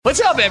What's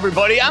up,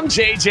 everybody? I'm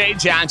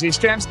JJ John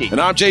Jastrzemski. And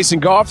I'm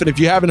Jason Goff, and if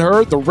you haven't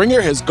heard, The Ringer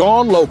has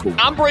gone local.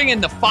 I'm bringing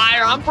the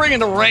fire, I'm bringing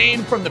the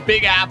rain from the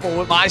Big Apple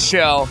with my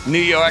show, New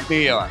York, New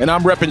York. And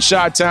I'm repping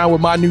Chi-Town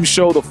with my new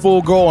show, The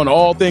Full Go, on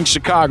all things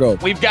Chicago.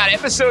 We've got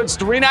episodes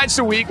 3 nights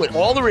a week with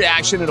all the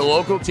reaction to the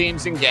local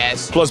teams and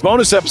guests. Plus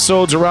bonus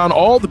episodes around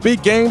all the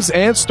big games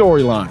and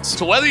storylines.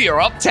 So whether you're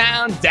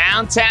uptown,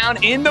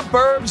 downtown, in the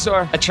burbs,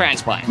 or a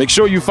transplant, make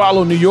sure you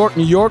follow New York,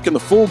 New York, and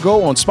The Full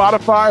Go on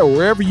Spotify or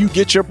wherever you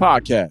get your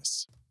podcasts.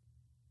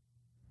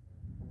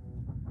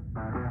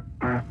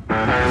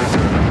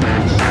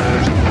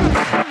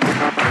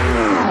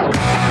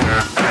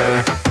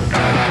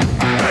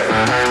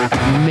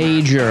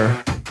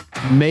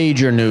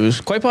 Major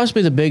news. Quite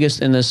possibly the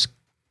biggest in this.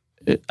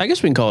 I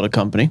guess we can call it a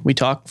company. We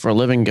talk for a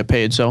living and get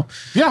paid. So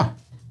yeah,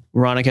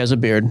 Ronak has a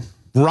beard.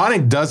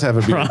 Ronak does have a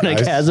beard.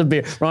 Ronak has a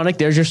beard. Ronak,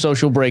 there's your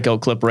social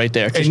breakout clip right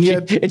there. And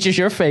yet, it's just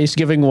your face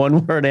giving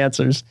one-word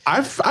answers.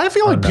 I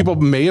feel like people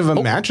may have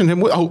imagined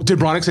him. Oh, did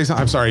Ronak say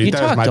something? I'm sorry. You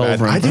that was my bad.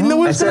 over him. I didn't know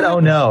what I said,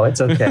 oh no,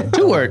 it's okay.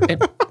 2-word.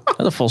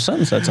 That's a full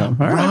sentence that time.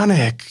 All right.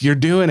 Ronak, you're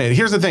doing it.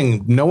 Here's the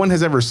thing. No one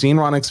has ever seen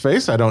Ronak's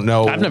face. I don't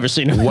know. I've never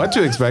seen it. What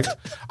to expect.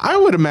 I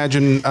would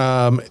imagine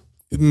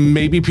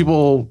maybe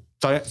people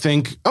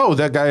think, oh,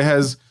 that guy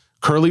has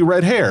curly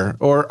red hair,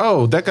 or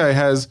oh, that guy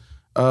has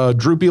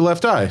droopy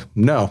left eye.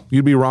 No,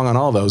 you'd be wrong on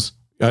all those.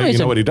 You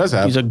know what he does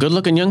have? He's a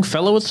good-looking young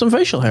fellow with some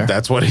facial hair.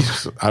 That's what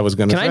I was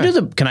going to say.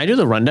 Can I do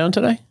the rundown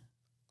today?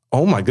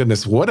 Oh my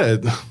goodness, what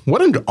an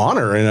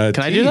honor and a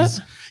Can I do that?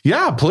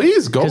 Yeah,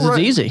 please go. Because it's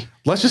easy.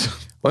 Let's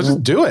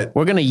just do it.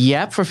 We're gonna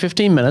yap for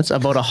 15 minutes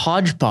about a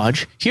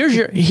hodgepodge. Here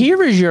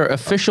is your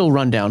official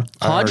rundown.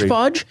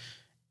 Hodgepodge,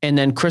 and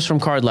then Chris from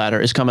Card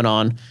Ladder is coming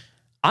on.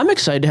 I'm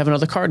excited to have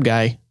another card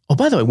guy. Oh,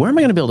 by the way, where am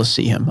I going to be able to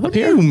see him? What do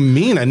you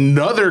mean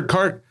another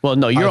card? Well,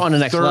 no, you're on the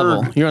next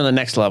level. You're on the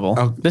next level.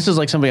 Oh. This is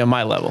like somebody on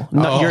my level.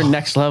 No, you're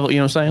next level. You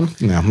know what I'm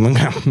saying? Yeah.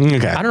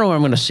 Okay. I don't know where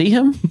I'm going to see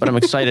him, but I'm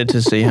excited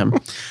to see him.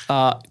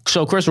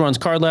 So Chris runs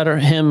Card Ladder.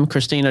 Him,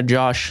 Christina,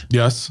 Josh.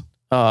 Yes.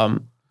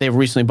 They've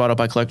recently bought up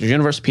by Collectors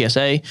Universe,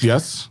 PSA.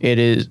 Yes. It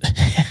is.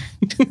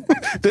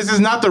 This is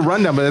not the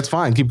rundown, but it's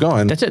fine. Keep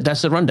going. That's it.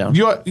 That's the rundown.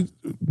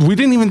 We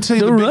didn't even tell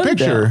you the big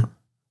picture.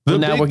 Well,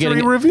 now we're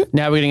getting review.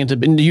 Now we're getting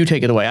into. You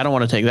take it away. I don't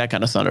want to take that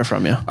kind of thunder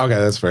from you. Okay,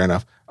 that's fair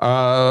enough.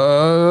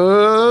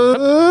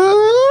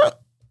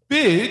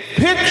 Big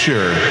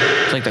picture.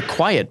 It's like the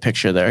quiet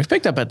picture there. It's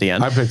picked up at the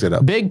end. I picked it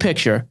up. Big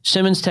picture.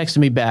 Simmons texted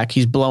me back.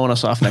 He's blowing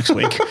us off next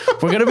week.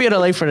 We're going to be at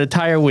LA for an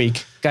entire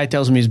week. Guy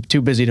tells me he's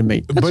too busy to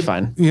meet. That's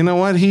fine. You know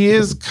what? He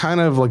is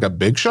kind of like a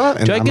big shot,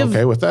 and I'm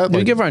okay with that. Do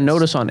we give our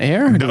notice on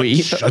air? Do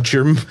we shut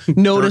your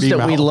notice that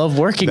mouth. we love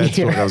working That's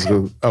here? What I was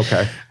going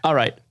okay. All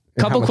right.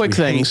 Couple quick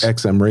things.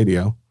 XM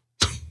radio.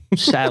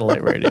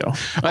 Satellite radio.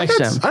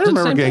 XM. I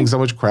remember getting so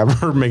much crap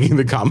for making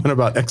the comment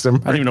about XM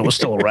radio. I don't even know it was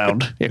still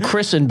around. Yeah,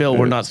 Chris and Bill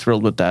were not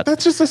thrilled with that.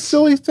 That's just a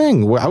silly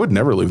thing. I would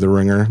never leave the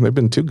Ringer. They've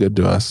been too good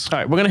to us. All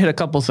right, we're going to hit a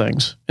couple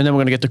things, and then we're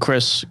going to get to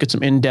Chris, get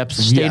some in-depth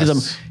state of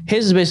them.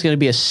 His is basically going to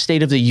be a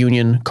State of the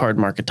Union card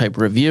market type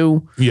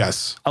review.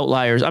 Yes.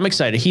 Outliers. I'm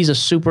excited. He's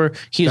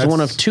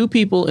one of 2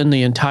 people in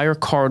the entire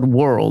card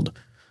world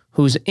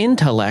whose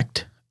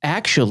intellect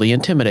actually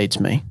intimidates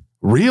me.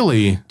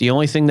 Really? The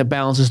only thing that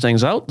balances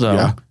things out,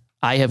 though,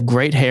 I have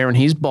great hair and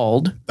he's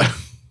bald.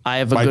 I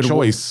have a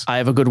choice. I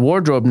have a good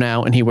wardrobe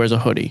now, and he wears a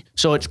hoodie.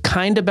 So it's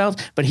kind of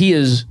balanced, but he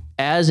is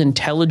as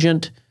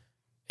intelligent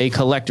a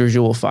collector as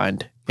you will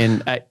find.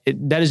 And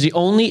that is the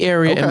only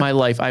area in my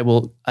life I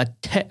will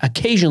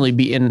occasionally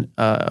be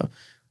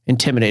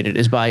intimidated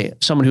is by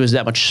someone who is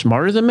that much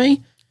smarter than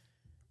me.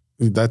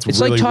 It's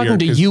really like talking weird,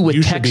 to you with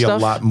you tech should be stuff.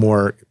 A lot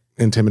more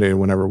intimidated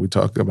whenever we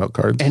talk about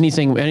cards.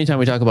 Anytime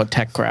we talk about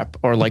tech crap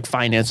or like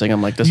financing,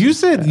 I'm like, this. You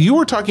said you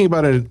were talking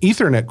about an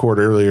Ethernet cord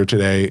earlier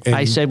today. And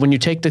I said when you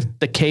take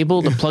the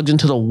cable that plugs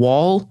into the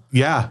wall.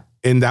 Yeah.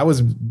 And that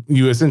was,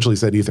 you essentially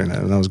said Ethernet,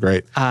 and that was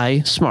great.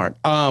 Smart.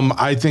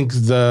 I think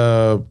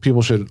the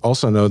people should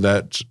also know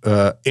that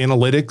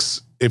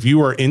analytics, if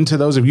you are into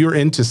those, if you're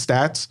into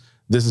stats,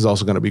 this is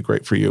also going to be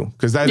great for you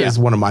because that is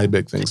one of my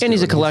big things. And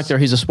he's a collector.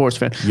 He's a sports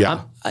fan.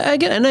 Yeah.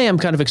 And I am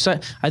kind of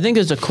excited. I think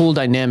there's a cool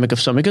dynamic of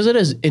somebody because it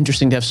is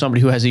interesting to have somebody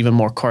who has even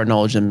more card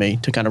knowledge than me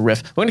to kind of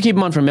riff. We're going to keep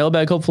him on for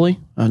Mailbag, hopefully,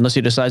 unless he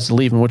decides to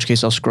leave, in which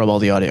case I'll scrub all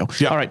the audio.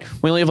 Yeah. All right.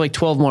 We only have like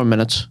 12 more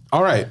minutes.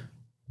 All right.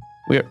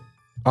 We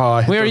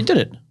already did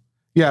it.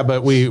 Yeah,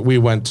 but we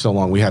went so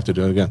long. We have to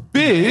do it again.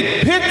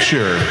 Big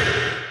picture.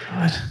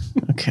 God.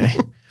 Okay.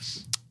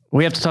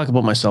 We have to talk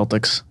about my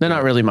Celtics. They're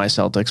not really my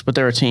Celtics, but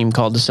they're a team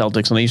called the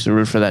Celtics, and I used to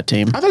root for that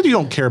team. I thought you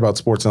don't care about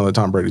sports now that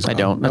Tom Brady's I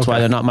don't. That's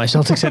why they're not my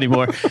Celtics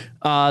anymore.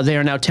 They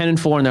are now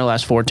 10-4 in their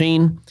last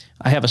 14.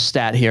 I have a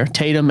stat here.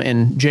 Tatum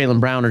and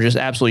Jaylen Brown are just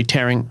absolutely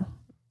tearing.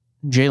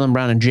 Jaylen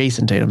Brown and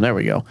Jason Tatum. There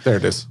we go. There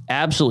it is.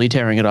 Absolutely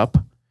tearing it up.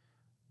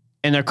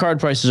 And their card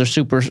prices are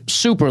super,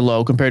 super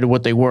low compared to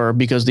what they were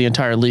because the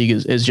entire league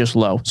is just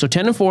low. So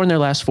 10-4 in their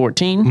last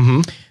 14.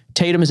 Mm-hmm.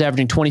 Tatum is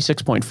averaging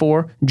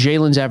 26.4.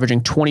 Jalen's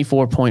averaging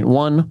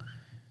 24.1.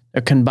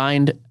 Their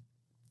combined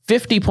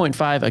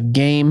 50.5 a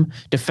game.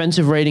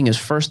 Defensive rating is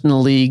first in the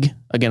league,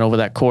 again, over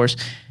that course.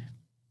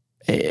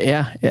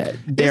 Yeah,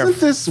 they're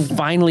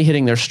finally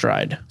hitting their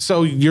stride.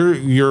 So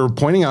you're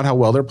pointing out how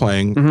well they're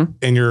playing,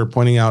 and you're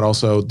pointing out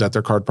also that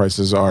their card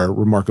prices are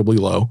remarkably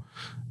low.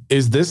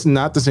 Is this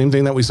not the same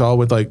thing that we saw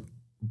with like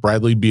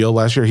Bradley Beal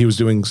last year? He was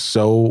doing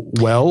so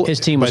well. His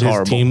team was horrible.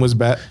 His team was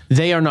bad.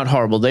 They are not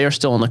horrible. They are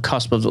still on the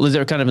cusp of.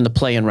 They're kind of in the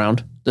play-in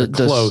round. The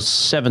close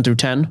 7 through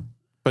 10.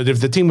 But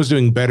if the team was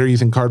doing better, you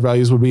think card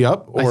values would be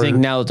up? Or? I think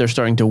now that they're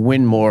starting to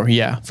win more,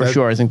 yeah, for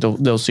sure. I think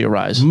they'll see a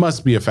rise.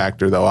 Must be a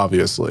factor, though,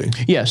 obviously.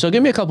 Yeah, so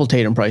give me a couple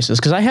Tatum prices,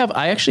 because I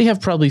actually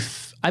have probably,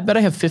 I bet I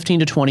have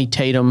 15 to 20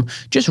 Tatum,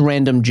 just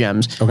random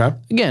gems. Okay.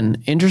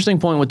 Again, interesting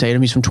point with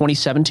Tatum. He's from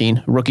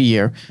 2017, rookie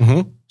year.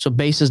 So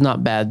base is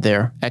not bad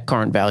there at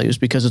current values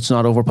because it's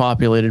not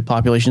overpopulated.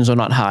 Populations are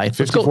not high.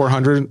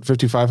 5,400,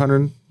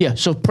 5,500? Yeah,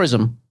 so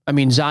Prism. I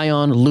mean,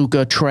 Zion,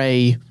 Luka,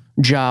 Trey,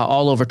 Ja,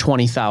 all over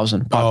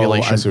 20,000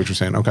 population. Oh, I see what you're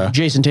saying. Okay.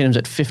 Jason Tatum's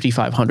at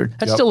 5,500.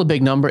 That's still a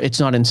big number. It's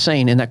not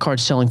insane, and that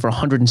card's selling for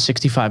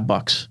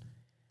 $165.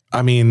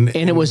 I mean,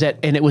 and it was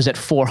at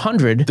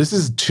 400. This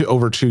is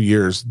over 2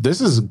 years.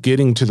 This is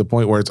getting to the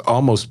point where it's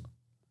almost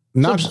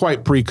not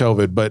quite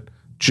pre-COVID, but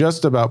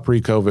just about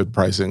pre-COVID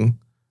pricing.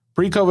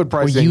 Pre-COVID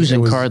pricing. We're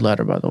using card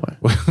ladder, by the way.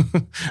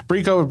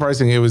 Pre-COVID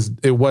pricing, it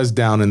was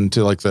down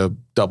into like the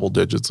double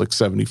digits, like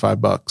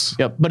 $75.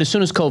 Yep. But as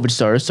soon as COVID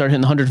started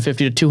hitting the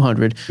 150 to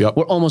 200. Yep.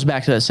 We're almost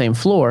back to that same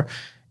floor.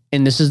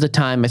 And this is the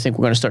time I think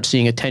we're going to start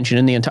seeing attention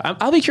in the entire.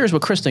 I'll be curious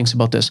what Chris thinks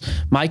about this.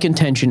 My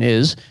contention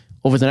is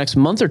over the next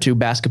month or two,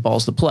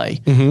 basketball's the play.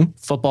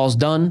 Football's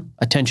done,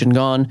 attention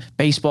gone.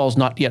 Baseball's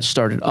not yet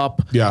started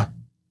up. Yeah.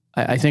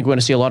 I think we're going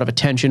to see a lot of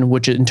attention,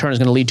 which in turn is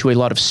going to lead to a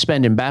lot of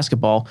spend in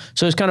basketball.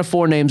 So there's kind of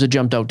 4 names that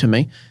jumped out to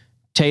me.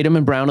 Tatum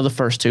and Brown are the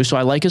first 2. So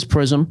I like his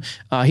Prism.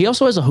 He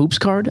also has a hoops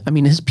card. I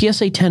mean, his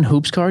PSA 10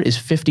 hoops card is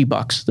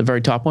 $50, the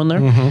very top one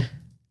there.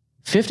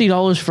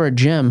 $50 for a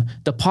gem.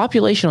 The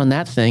population on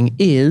that thing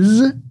is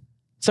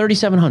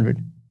 3,700.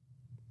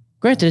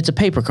 Granted, it's a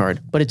paper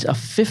card, but it's a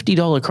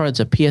 $50 card. It's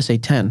a PSA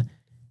 10.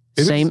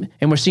 And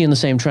we're seeing the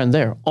same trend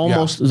there.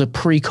 Almost the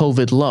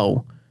pre-COVID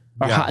low,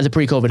 or the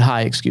pre-COVID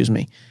high, excuse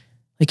me.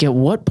 Like, at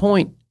what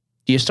point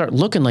do you start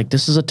looking like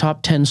this is a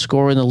top 10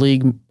 scorer in the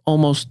league,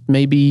 almost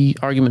maybe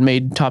argument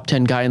made top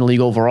 10 guy in the league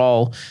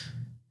overall,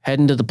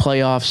 heading to the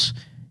playoffs?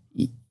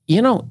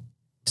 You know,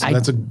 so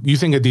you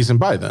think a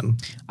decent buy then?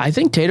 I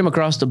think Tatum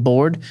across the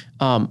board.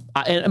 I'm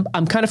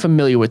kind of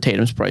familiar with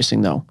Tatum's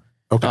pricing though.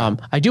 Okay.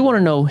 I do want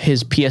to know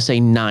his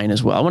PSA 9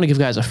 as well. I want to give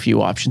guys a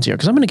few options here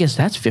because I'm going to guess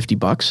that's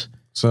 $50.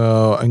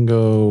 So I can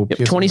go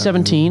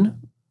 2017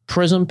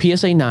 Prism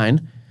PSA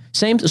 9.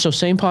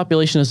 Same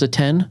population as the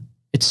 10.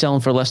 It's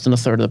selling for less than a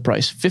third of the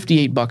price.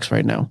 $58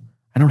 right now.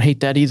 I don't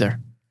hate that either.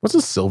 What's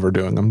a silver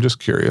doing? I'm just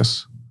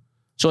curious.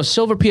 So a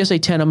silver PSA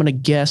 10, I'm going to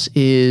guess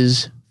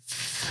is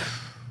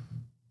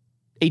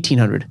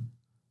 1,800.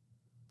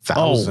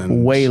 1,000.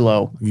 Oh, way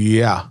low.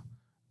 Yeah.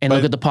 And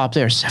look at the pop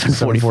there,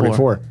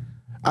 744.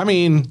 I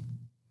mean,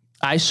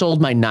 I sold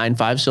my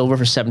 9.5 silver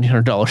for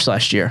 $1,700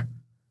 last year.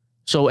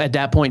 So at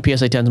that point,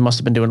 PSA 10s must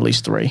have been doing at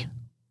least 3.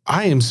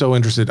 I am so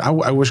interested.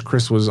 I wish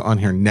Chris was on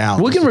here now.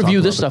 We can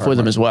review this stuff with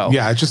him as well.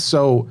 Yeah, it's just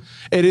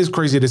it is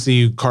crazy to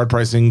see card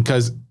pricing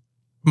because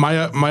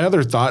my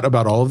other thought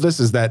about all of this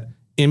is that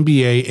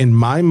NBA, in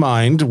my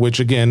mind, which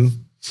again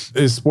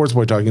is Sports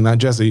Boy talking, not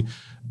Jesse,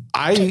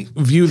 I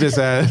view this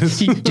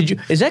as.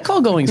 Is that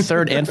called going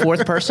third and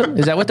fourth person?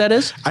 Is that what that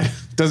is?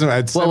 Doesn't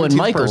matter. Well, when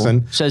Michael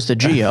says to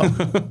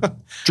Gio,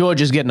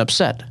 George is getting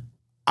upset.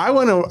 I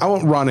want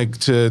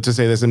Ronak to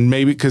say this, and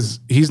maybe because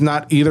he's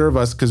not either of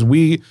us, because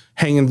we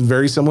hang in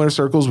very similar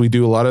circles. We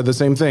do a lot of the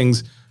same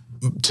things.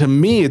 To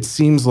me, it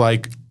seems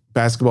like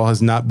basketball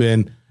has not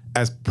been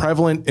as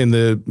prevalent in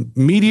the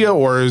media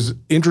or as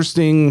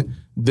interesting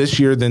this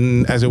year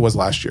than as it was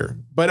last year.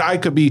 But I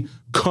could be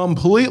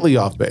completely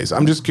off base.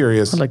 I'm just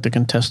curious. I'd like to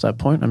contest that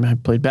point. I mean, I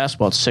played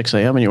basketball at 6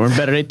 a.m. and you were in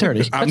bed at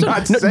 8:30.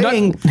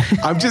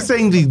 I'm just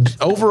saying the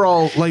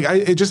overall,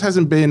 it just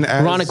hasn't been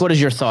as Ronak, what is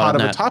your thought hot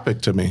on of that? A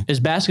topic to me. Is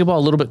basketball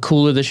a little bit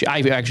cooler this year? I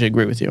actually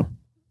agree with you.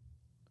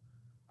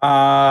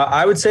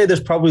 I would say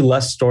there's probably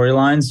less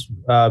storylines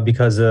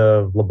because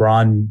of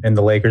LeBron and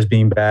the Lakers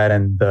being bad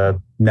and the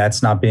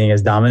Nets not being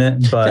as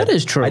dominant. But that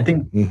is true. I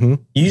think you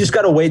just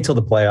got to wait till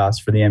the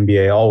playoffs for the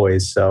NBA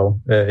always. So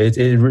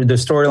the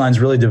storylines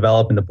really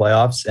develop in the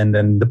playoffs, and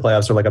then the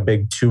playoffs are like a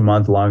big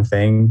 2-month long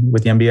thing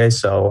with the NBA.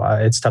 So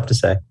it's tough to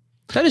say.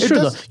 That is true,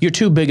 though. Your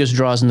 2 biggest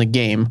draws in the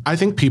game. I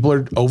think people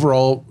are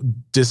overall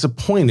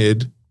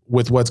disappointed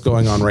with what's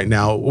going on right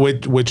now,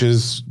 which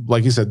is,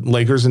 like you said,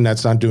 Lakers and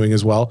Nets not doing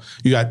as well.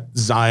 You got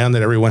Zion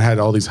that everyone had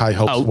all these high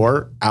hopes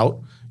for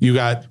out. You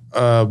got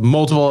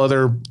multiple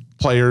other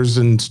players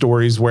and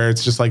stories where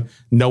it's just like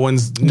no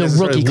one's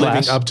necessarily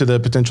living up to the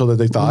potential that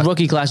they thought.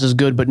 Rookie class is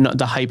good, but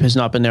the hype has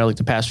not been there like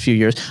the past few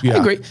years. Yeah. I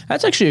agree.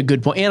 That's actually a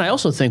good point. And I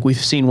also think we've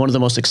seen one of the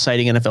most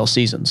exciting NFL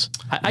seasons.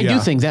 I do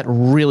think that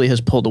really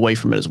has pulled away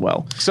from it as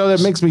well. So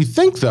that makes me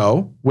think,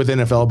 though, with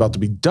NFL about to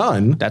be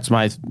done, that's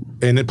my...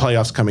 and the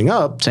playoffs coming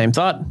up. Same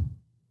thought.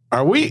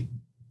 Are we?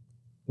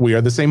 We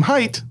are the same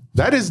height.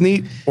 That is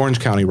neat. Orange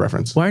County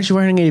reference. Why aren't you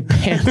wearing any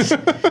pants?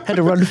 Had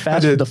to run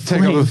fast with the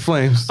take over the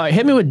flames. All right,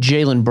 hit me with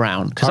Jaylen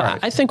Brown, because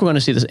I think we're going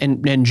to see this.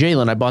 And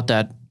Jaylen, I bought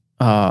that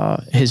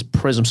his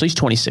Prism. So he's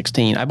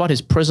 2016. I bought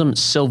his Prism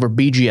Silver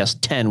BGS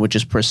 10, which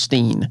is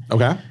pristine.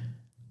 Okay.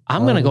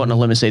 I'm going to go on a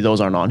limb and say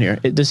those aren't on here.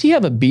 Does he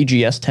have a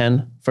BGS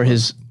 10 for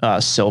his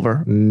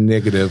silver?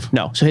 Negative.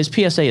 No. So his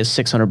PSA is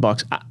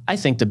 $600. I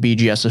think the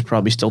BGS is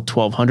probably still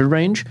 1,200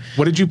 range.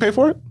 What did you pay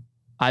for it?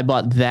 I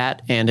bought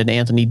that and an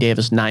Anthony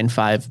Davis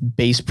 9.5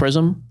 base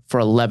Prism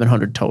for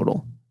 $1,100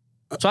 total.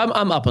 So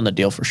I'm up on the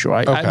deal for sure.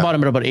 I bought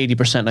them at about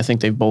 80%. And I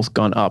think they've both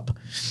gone up.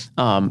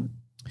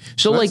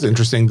 So that's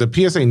interesting. The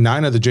PSA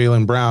 9 of the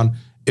Jaylen Brown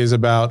is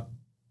about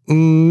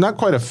not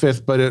quite a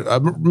fifth,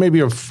 but maybe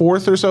a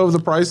fourth or so of the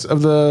price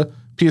of the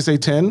PSA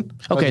 10.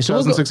 Okay, so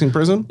 2016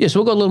 Prism. Yeah, so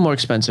we'll go a little more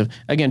expensive.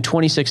 Again,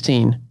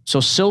 2016. So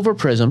silver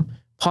Prism,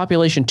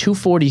 population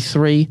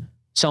 243,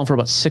 selling for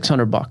about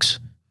 $600.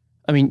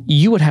 I mean,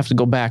 you would have to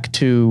go back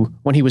to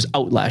when he was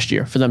out last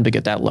year for them to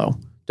get that low.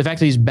 The fact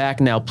that he's back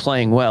now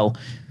playing well.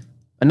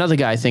 Another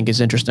guy I think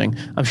is interesting.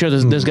 I'm sure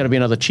there's got to be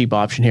another cheap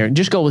option here.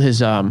 Just go with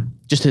his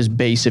just his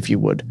base, if you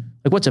would.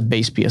 Like, what's a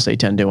base PSA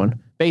 10 doing?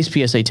 Base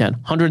PSA 10,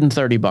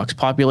 $130.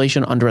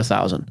 Population under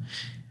 1,000.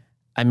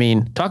 I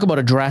mean, talk about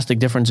a drastic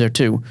difference there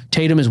too.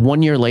 Tatum is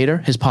 1 year later.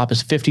 His pop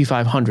is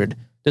 5,500.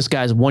 This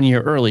guy's 1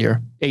 year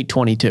earlier,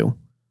 822,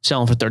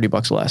 selling for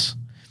 $30 less.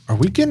 Are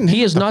we getting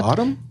he is the not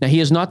bottom? Now he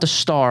is not the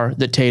star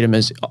that Tatum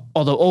is.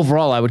 Although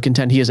overall, I would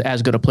contend he is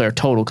as good a player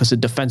total because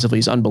defensively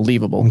he's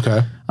unbelievable.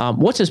 Okay.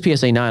 What's his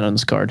PSA 9 on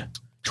this card?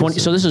 20.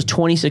 So this is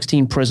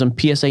 2016 Prism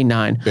PSA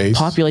 9. Base.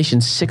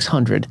 Population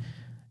 600.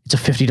 It's a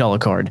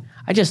 $50 card.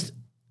 It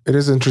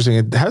is interesting.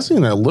 It has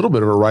seen a little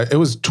bit of a rise. It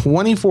was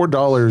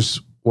 $24.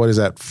 What is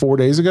that? 4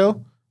 days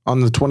ago on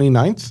the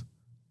 29th.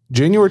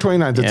 January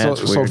 29th, it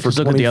sold for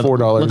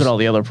 $24. Look at all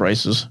the other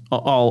prices.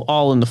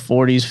 All in the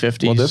 40s,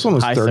 50s. Well, this one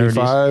was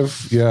 35.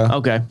 30s. Yeah.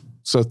 Okay.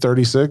 So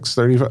 36,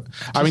 35.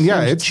 I mean,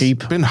 yeah, it's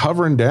cheap. Been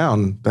hovering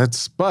down.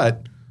 But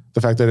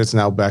the fact that it's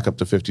now back up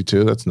to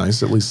 52, that's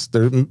nice. At least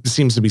there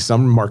seems to be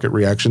some market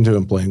reaction to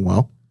him playing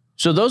well.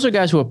 So those are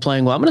guys who are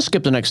playing well. I'm going to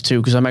skip the next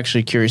two because I'm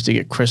actually curious to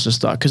get Chris's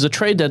thought. Because the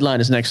trade deadline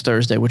is next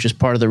Thursday, which is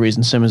part of the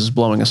reason Simmons is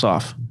blowing us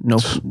off.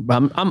 Nope.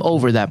 I'm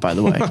over that, by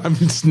the way.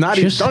 It's not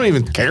even, don't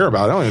even care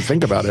about it. I don't even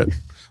think about it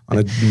on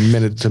a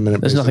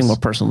minute-to-minute basis. There's nothing more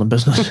personal than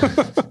business.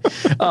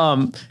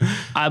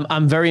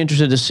 I'm very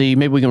interested to see,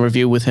 maybe we can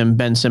review with him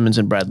Ben Simmons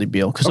and Bradley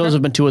Beal, because those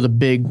have been two of the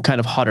big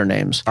kind of hotter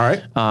names. All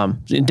right.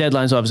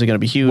 Deadline's obviously going to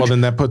be huge. Well,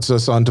 then that puts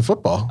us on to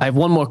football. I have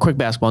one more quick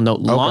basketball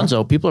note.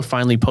 Lonzo, people are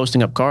finally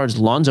posting up cards.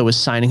 Lonzo is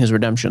signing his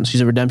redemptions. He's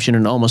a redemption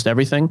in almost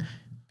everything.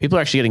 People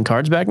are actually getting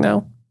cards back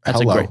now.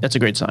 That's a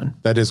great sign.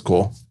 That is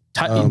cool.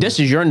 This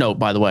is your note,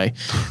 by the way.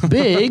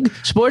 Big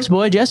sports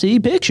boy Jesse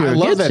picture. I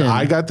love that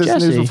I got this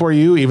news before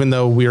you, even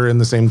though we're in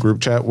the same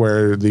group chat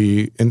where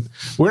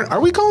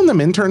are we calling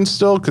them interns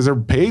still? Because they're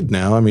paid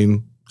now. I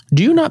mean,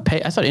 do you not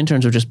pay? I thought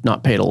interns were just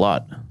not paid a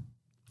lot.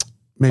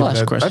 Maybe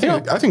Chris. I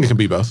think it can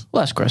be both.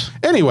 Less Chris.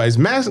 Anyways,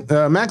 Max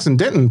and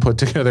Denton put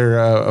together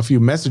a few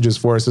messages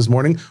for us this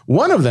morning.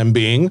 One of them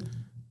being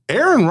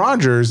Aaron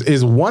Rodgers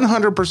is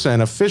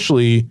 100%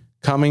 officially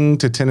coming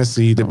to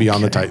Tennessee to be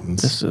on the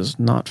Titans. This is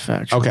not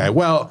factual. Okay,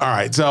 well, all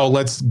right. So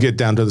let's get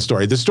down to the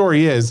story. The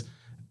story is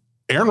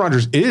Aaron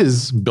Rodgers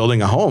is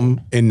building a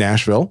home in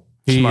Nashville.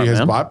 He has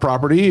bought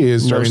property. He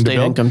is starting to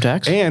build. Income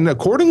tax. And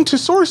according to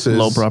sources,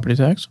 low property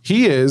tax.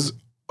 He is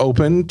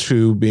open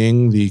to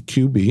being the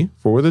QB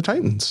for the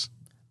Titans.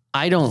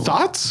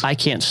 Thoughts? I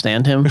can't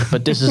stand him,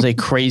 but this is a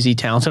crazy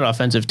talented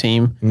offensive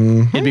team.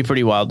 It'd be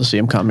pretty wild to see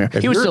him come here.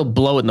 He would still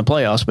blow it in the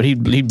playoffs, but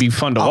he'd be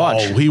fun to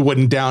watch. He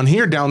wouldn't down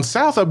here. Down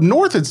south, up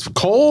north, it's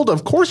cold.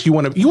 Of course, you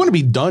want to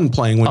be done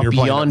playing when you're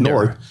playing up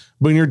north. But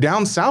when you're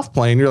down south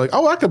playing, you're like,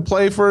 I could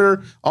play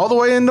for all the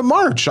way into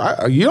March.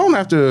 You don't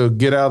have to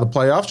get out of the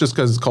playoffs just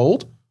because it's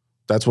cold.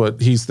 That's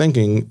what he's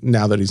thinking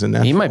now that he's in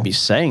Nashville. He might be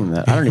saying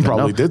that. I don't even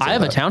know. Did I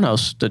have a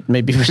townhouse that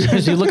maybe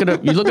is he looking to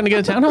get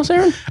a townhouse,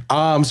 Aaron?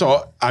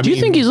 Do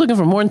you think he's looking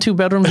for more than 2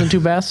 bedrooms and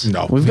 2 baths?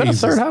 No, we've got a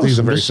third house. He's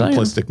a very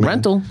simplistic man.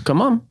 Rental.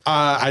 Come on.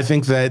 I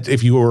think that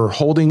if you were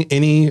holding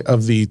any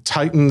of the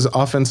Titans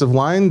offensive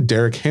line,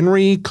 Derrick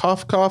Henry,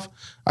 cough.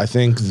 I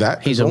think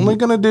that he's only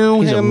going to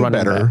do him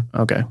better.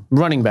 Back. Okay,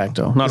 running back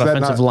though, not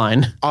offensive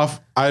line.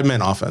 I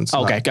meant offense.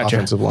 Okay, gotcha.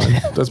 Offensive line.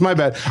 That's my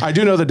bad. I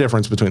do know the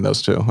difference between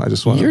those two. I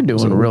just want you're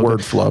doing a real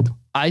word flub.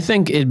 I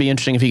think it'd be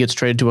interesting if he gets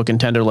traded to a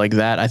contender like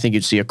that. I think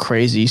you'd see a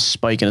crazy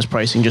spike in his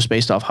pricing just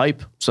based off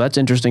hype. So that's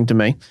interesting to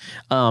me.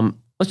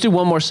 Let's do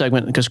one more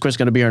segment because Chris is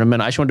going to be here in a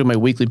minute. I just want to do my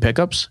weekly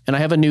pickups, and I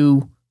have a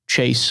new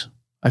chase.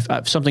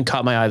 I've something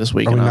caught my eye this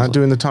week. Are we not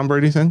doing the Tom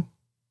Brady thing?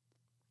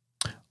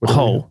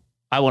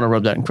 I want to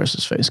rub that in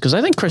Chris's face because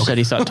I think Chris said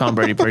he thought Tom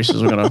Brady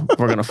prices were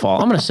gonna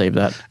fall. I'm gonna save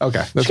that.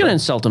 Okay, just gonna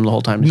insult him the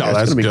whole time. No,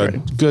 that's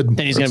good. Good. And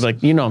he's gonna be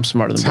like, I'm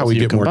smarter than both of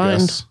you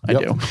combined. I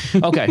do.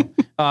 Okay,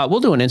 we'll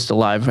do an Insta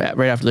Live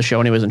right after the show,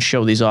 anyways, and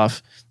show these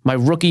off. My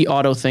rookie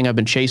auto thing I've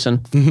been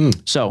chasing.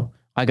 So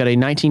I got a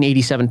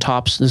 1987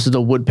 Topps. This is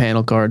the wood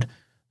panel card.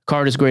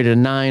 Card is graded a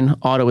 9.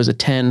 Auto is a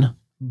 10.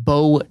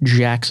 Bo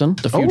Jackson,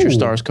 the Future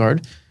Stars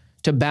card.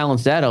 To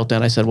balance that out,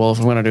 then I said, well, if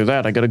I'm going to do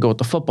that, I got to go with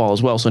the football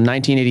as well. So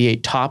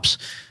 1988 Topps,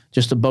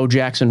 just a Bo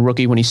Jackson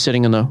rookie when he's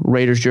sitting in the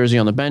Raiders jersey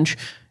on the bench.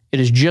 It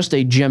is just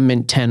a Gem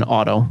Mint 10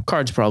 auto.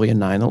 Card's probably a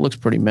 9. That looks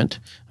pretty mint.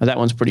 That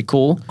one's pretty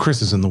cool.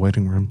 Chris is in the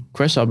waiting room.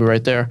 Chris, I'll be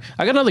right there.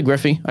 I got another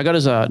Griffey. I got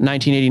his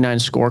 1989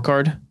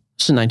 scorecard.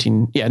 It's a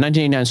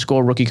 1989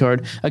 score rookie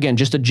card. Again,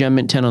 just a Gem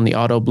Mint 10 on the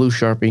auto, blue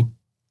Sharpie.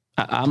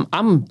 I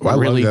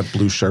really love that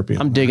blue Sharpie.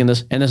 I'm digging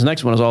this. And this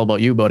next one is all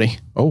about you, buddy.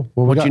 Oh,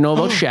 what do you know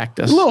about Shaq?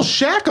 This little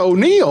Shaq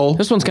O'Neal.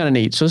 This one's kind of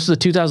neat. So this is a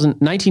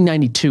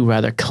 1992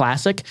 rather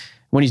classic.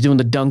 When he's doing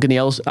the dunk in the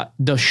L's,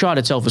 the shot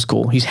itself is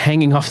cool. He's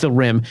hanging off the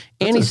rim,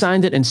 and he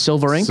signed it in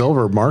silver ink.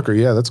 Silver marker,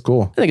 yeah, that's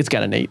cool. I think it's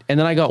kind of neat. And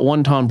then I got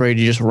one Tom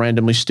Brady, just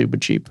randomly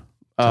stupid cheap.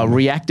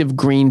 Reactive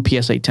green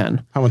PSA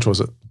 10. How much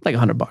was it? Like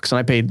 $100, and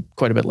I paid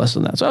quite a bit less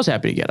than that. So I was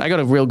happy to get it. I got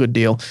a real good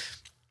deal.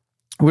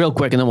 Real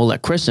quick, and then we'll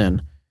let Chris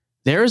in.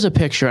 There is a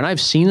picture, and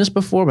I've seen this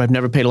before, but I've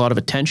never paid a lot of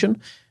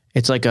attention.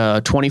 It's like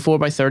a 24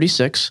 by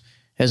 36.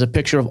 Has a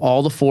picture of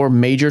all the 4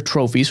 major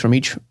trophies from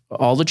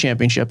all the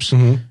championships.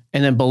 And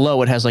then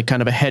below it has like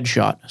kind of a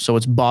headshot. So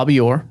it's Bobby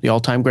Orr, the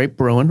all-time great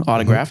Bruin,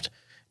 autographed.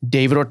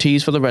 David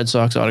Ortiz for the Red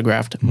Sox,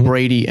 autographed.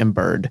 Brady and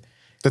Bird.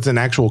 That's an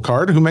actual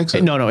card? Who makes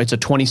it? No, it's a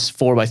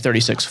 24 by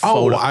 36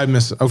 photo. Oh, I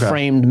missed it. Okay.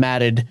 Framed,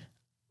 matted.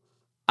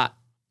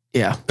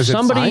 Yeah. Is it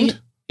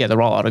signed? Yeah,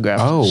 they're all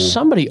autographed. Oh.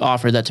 Somebody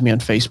offered that to me on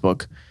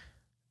Facebook.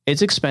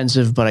 It's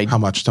expensive, but How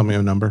much? Tell me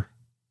a number.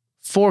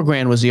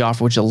 $4,000 was the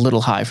offer, which is a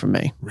little high for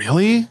me.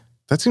 Really?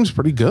 That seems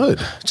pretty good.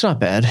 It's not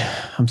bad.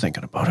 I'm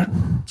thinking about it.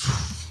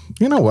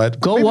 You know what?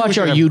 Go watch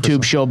our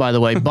YouTube show, by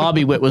the way.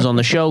 Bobby Witt was on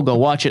the show. Go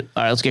watch it.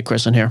 All right, let's get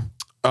Chris in here.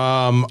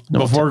 All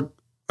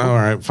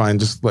right, fine.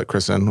 Just let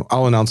Chris in.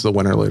 I'll announce the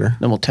winner later.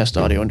 Then we'll test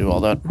audio and do all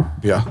that.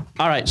 Yeah.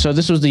 All right, so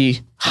this was the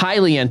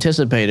highly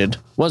anticipated.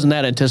 Wasn't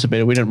that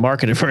anticipated? We didn't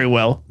market it very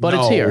well, but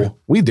it's here.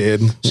 We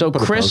did. So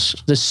Chris,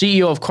 the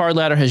CEO of Card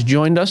Ladder, has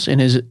joined us in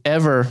his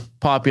ever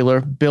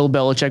popular Bill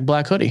Belichick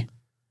black hoodie.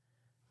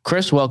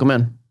 Chris, welcome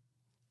in.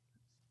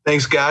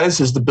 Thanks, guys.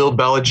 This is the Bill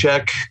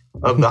Belichick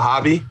of the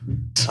hobby.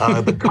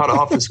 The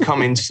cutoff is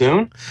coming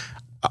soon,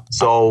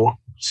 so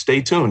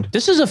stay tuned.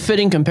 This is a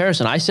fitting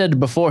comparison. I said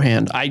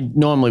beforehand, I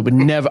normally would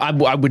never,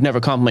 I would never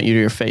compliment you to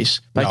your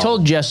face. But I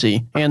told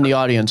Jesse and the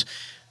audience,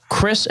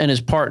 Chris and his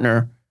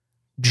partner,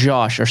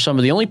 Josh, are some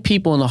of the only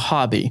people in the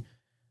hobby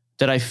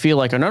that I feel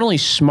like are not only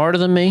smarter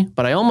than me,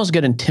 but I almost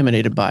get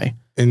intimidated by.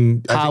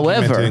 And I think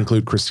you meant to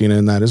include Christina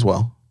in that as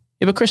well.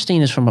 Yeah, but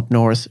Christine is from up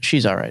north.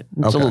 She's all right.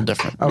 It's a little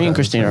different. Me and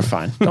Christina are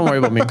fine. Don't worry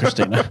about me and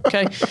Christina.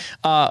 Okay.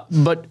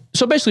 But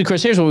so basically,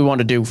 Chris, here's what we want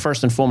to do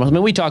first and foremost. I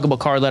mean, we talk about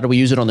Card Ladder. We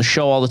use it on the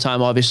show all the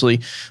time,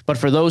 obviously. But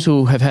for those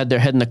who have had their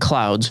head in the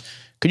clouds,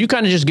 could you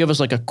kind of just give us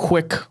like a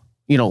quick,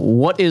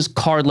 what is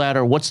Card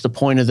Ladder? What's the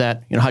point of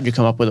that? How'd you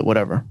come up with it?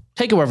 Whatever.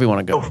 Take it wherever you want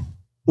to go.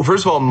 Well,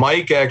 first of all,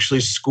 Mike actually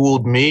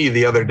schooled me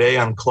the other day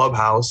on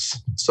Clubhouse.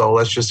 So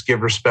let's just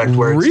give respect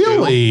where it's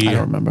due. I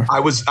don't remember. I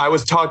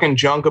was talking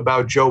junk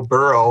about Joe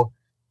Burrow.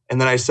 And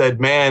then I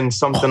said, man,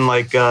 something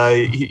like,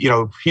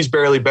 he's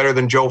barely better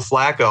than Joe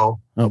Flacco.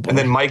 Oh, and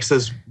then Mike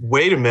says,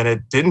 wait a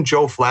minute, didn't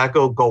Joe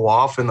Flacco go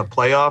off in the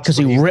playoffs? Because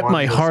he ripped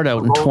my heart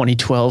out in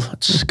 2012.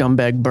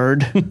 Scumbag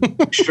bird.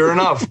 Sure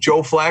enough,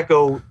 Joe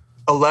Flacco,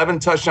 11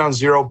 touchdowns,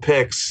 0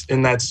 picks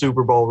in that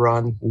Super Bowl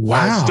run.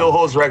 Wow. Still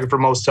holds the record for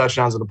most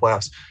touchdowns in the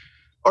playoffs.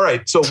 All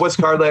right, so what's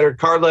Card Ladder?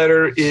 Card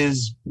Ladder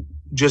is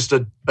just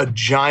a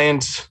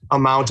giant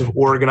amount of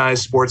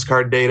organized sports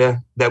card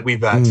data that we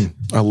vet.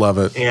 I love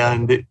it.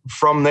 And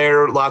from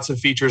there, lots of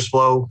features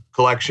flow,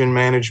 collection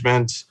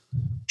management,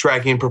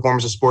 tracking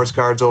performance of sports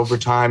cards over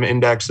time,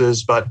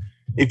 indexes. But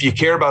if you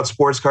care about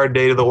sports card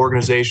data, the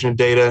organization of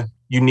data,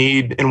 you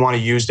need and want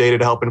to use data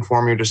to help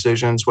inform your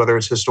decisions, whether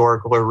it's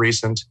historical or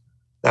recent.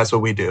 That's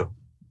what we do.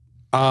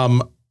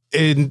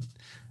 And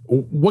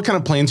what kind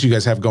of plans do you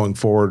guys have going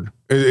forward?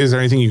 Is there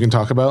anything you can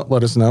talk about?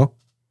 Let us know.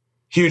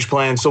 Huge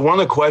plan. So one of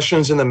the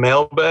questions in the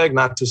mailbag,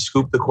 not to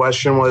scoop the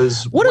question,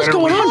 was what is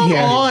going on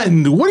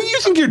here? What do you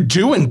think you're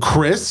doing,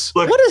 Chris?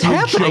 Look, what is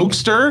happening?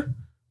 Jokester?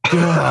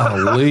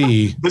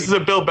 Golly. This is a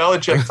Bill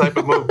Belichick type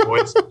of move,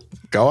 boys.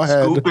 Go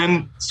ahead.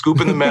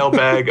 Scooping the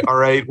mailbag. All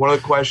right. One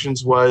of the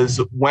questions was,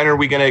 when are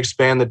we going to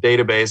expand the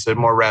database at a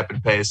more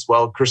rapid pace?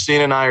 Well,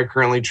 Christina and I are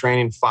currently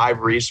training 5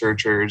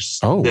 researchers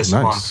this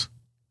month.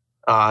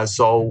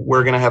 So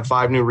we're going to have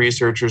 5 new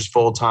researchers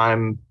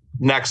full-time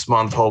next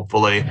month,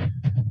 hopefully.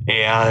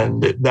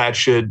 And that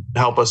should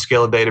help us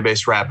scale a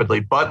database rapidly.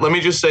 But let me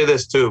just say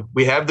this too.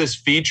 We have this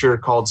feature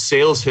called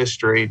Sales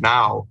History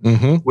now,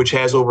 which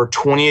has over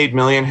 28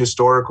 million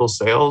historical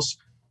sales.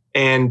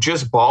 And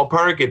just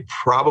ballpark, it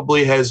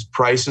probably has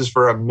prices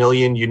for 1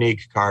 million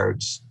unique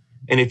cards.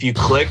 And if you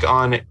click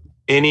on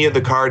any of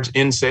the cards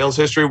in Sales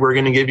History, we're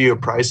going to give you a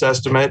price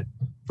estimate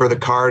for the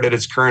card at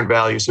its current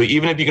value. So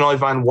even if you can only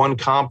find one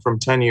comp from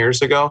 10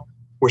 years ago,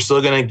 we're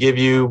still going to give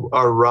you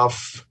a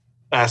rough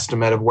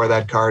estimate of where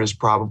that card is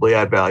probably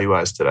at value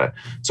as today.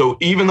 So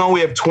even though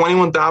we have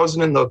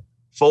 21,000 in the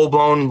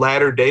full-blown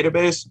ladder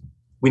database,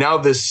 we now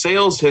have this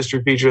sales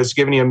history feature that's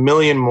giving you 1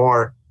 million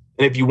more.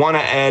 And if you want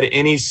to add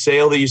any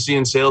sale that you see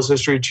in sales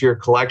history to your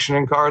collection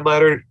in Card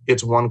Ladder,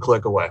 it's 1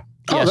 click away.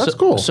 Oh, that's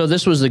cool. So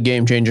this was the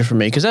game changer for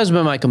me, because that's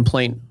been my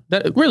complaint.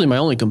 That really my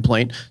only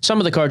complaint. Some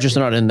of the cards just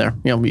are not in there.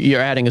 You know,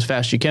 you're adding as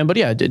fast as you can, but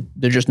yeah,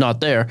 they're just not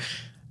there.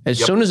 As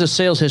soon as the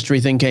sales history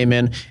thing came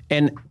in,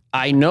 and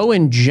I know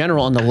in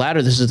general on the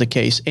ladder this is the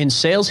case. In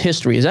sales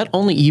history, is that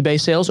only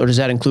eBay sales, or does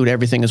that include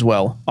everything as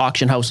well?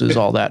 Auction houses,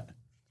 all that.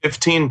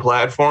 15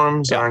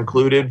 platforms are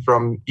included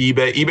from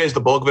eBay. eBay's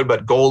the bulk of it,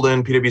 but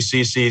Golden,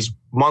 PWCC's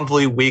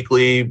monthly,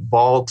 weekly,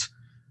 Vault,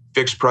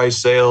 fixed price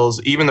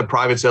sales, even the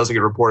private sales that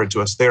get reported to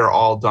us, they are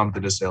all dumped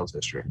into sales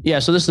history. Yeah,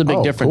 so this is the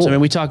big difference. Cool. I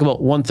mean, we talk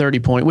about 130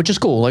 point, which is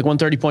cool. Like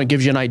 130 point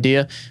gives you an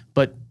idea,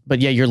 but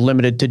yeah, you're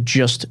limited to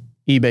just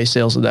eBay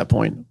sales at that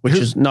point, which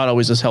is not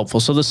always as helpful.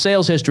 So the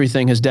sales history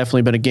thing has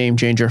definitely been a game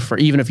changer for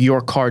even if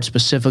your card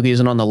specifically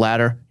isn't on the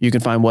ladder, you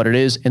can find what it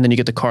is, and then you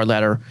get the Card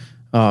Ladder,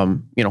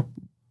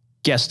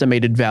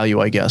 guesstimated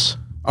value, I guess.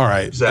 All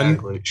right.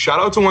 Exactly. And shout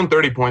out to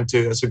 130 point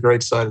too. That's a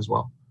great site as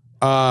well.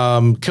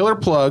 Killer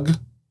plug.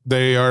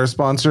 They are a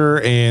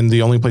sponsor, and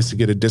the only place to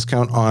get a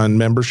discount on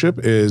membership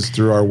is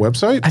through our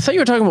website. I thought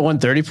you were talking about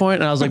 130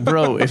 point, and I was like,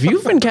 bro, if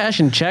you've been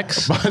cashing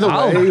checks, by the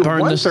way,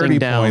 130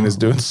 point is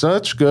doing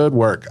such good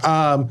work.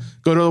 Go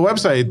to the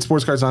website,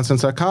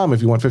 sportscardsnonsense.com,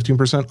 if you want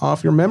 15%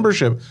 off your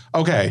membership.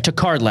 Okay. To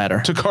Card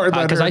Ladder. To Card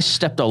Ladder. Because I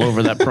stepped all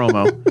over that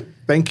promo.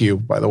 Thank you,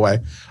 by the way.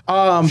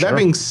 That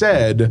being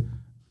said,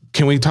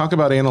 can we talk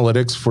about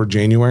analytics for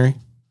January?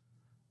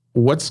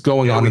 What's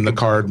going on in the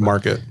card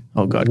market?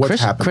 Oh, God. What's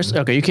happening? Chris,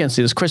 okay, you can't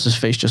see this. Chris's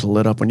face just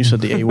lit up when you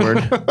said the A word.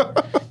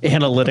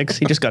 Analytics.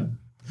 He just got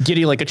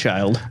giddy like a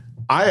child.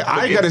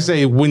 I got to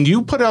say, when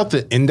you put out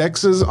the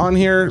indexes on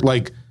here,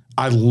 like,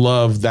 I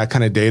love that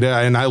kind of data.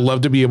 And I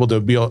love to be able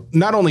to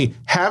not only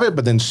have it,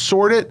 but then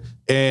sort it.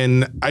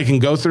 And I can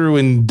go through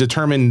and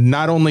determine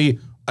not only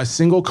a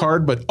single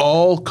card, but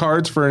all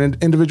cards for an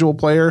individual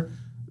player.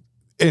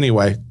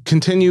 Anyway,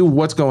 continue.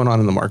 What's going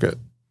on in the market?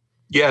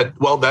 Yeah,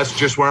 well, that's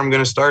just where I'm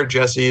going to start,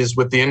 Jesse, is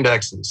with the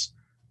indexes.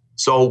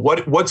 So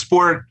what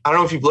sport, I don't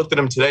know if you've looked at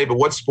them today, but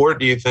what sport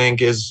do you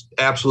think is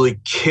absolutely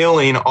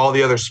killing all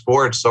the other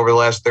sports over the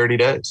last 30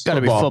 days? Got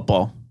to be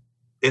football.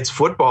 It's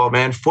football,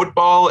 man.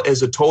 Football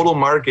as a total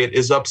market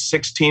is up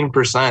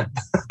 16%.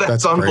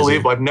 That's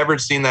unbelievable. Crazy. I've never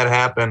seen that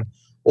happen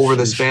over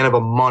the span of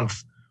a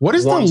month. What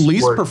is the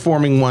least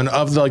performing one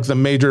of the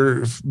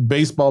major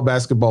baseball,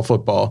 basketball,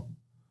 football?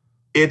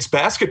 It's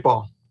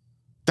basketball.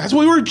 That's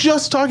what we were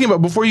just talking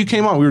about before you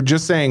came on. We were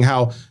just saying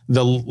how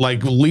the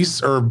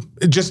least, or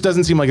it just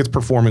doesn't seem like it's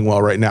performing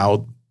well right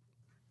now.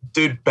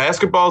 Dude,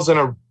 basketball's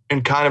in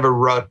kind of a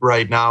rut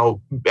right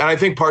now. And I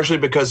think partially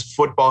because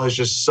football has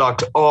just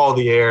sucked all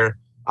the air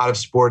out of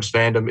sports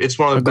fandom. It's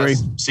one of the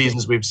best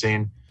seasons we've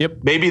seen. Yep.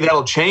 Maybe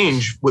that'll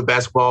change with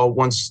basketball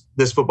once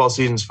this football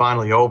season's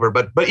finally over.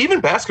 But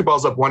even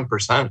basketball's up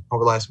 1%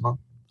 over the last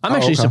month. I'm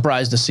actually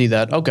surprised to see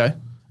that. Okay.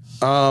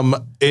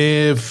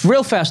 If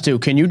real fast too,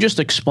 can you just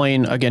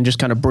explain again, just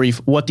kind of brief,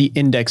 what the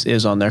index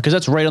is on there? Because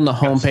that's right on the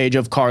homepage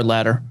of Card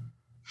Ladder.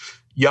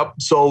 Yep.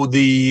 So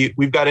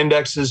we've got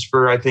indexes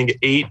for, I think,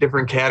 8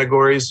 different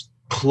categories.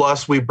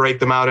 Plus we break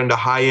them out into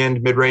high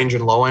end, mid range,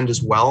 and low end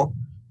as well.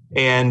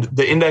 And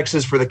the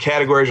indexes for the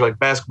categories like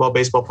basketball,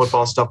 baseball,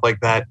 football, stuff like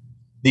that.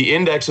 The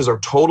indexes are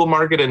total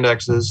market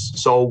indexes.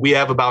 So we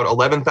have about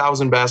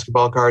 11,000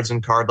 basketball cards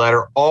in Card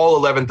Ladder. All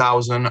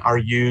 11,000 are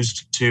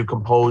used to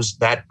compose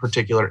that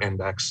particular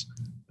index.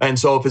 And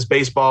so if it's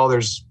baseball,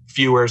 there's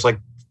fewer, it's like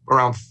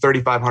around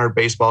 3,500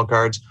 baseball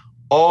cards.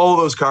 All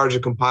those cards are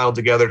compiled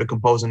together to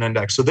compose an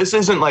index. So this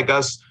isn't like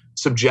us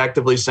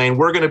subjectively saying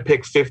we're going to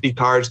pick 50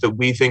 cards that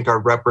we think are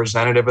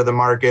representative of the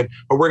market,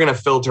 or we're going to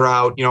filter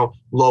out,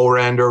 lower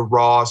end or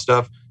raw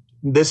stuff.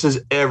 This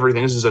is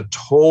everything. This is a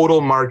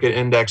total market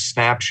index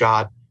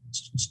snapshot.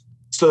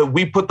 So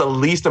we put the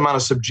least amount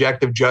of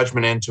subjective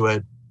judgment into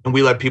it, and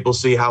we let people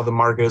see how the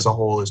market as a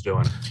whole is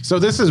doing. So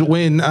this is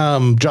when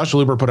Josh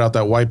Luber put out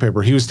that white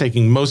paper. He was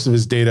taking most of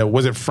his data.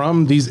 Was it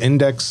from these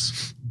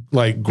index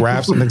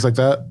graphs and things like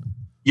that?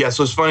 Yeah,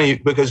 so it's funny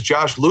because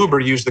Josh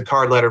Luber used the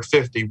Card Ladder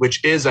 50,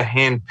 which is a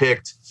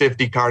hand-picked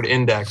 50-card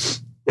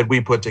index that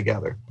we put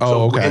together.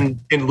 Oh, okay.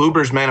 In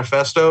Luber's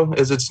manifesto,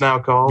 as it's now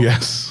called,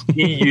 yes,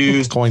 he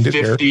used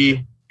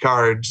 50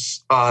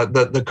 cards,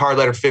 the Card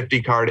Ladder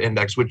 50 card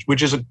index,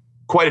 which is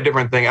quite a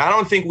different thing. I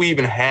don't think we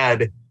even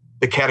had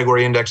the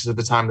category indexes at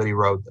the time that he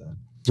wrote that.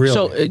 Really?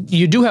 So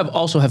you do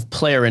also have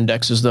player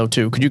indexes though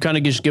too. Could you kind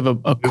of just give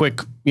a quick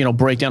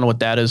breakdown of what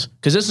that is?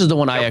 Because this is the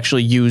one I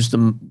actually use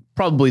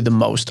probably the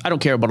most. I don't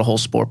care about a whole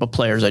sport, but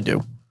players I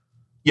do.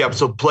 Yeah.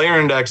 So player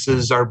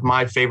indexes are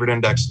my favorite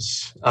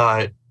indexes.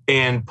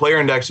 And player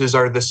indexes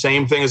are the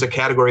same thing as a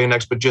category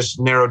index, but just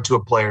narrowed to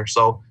a player.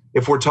 So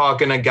if we're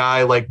talking a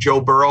guy like Joe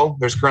Burrow,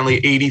 there's currently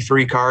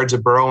 83 cards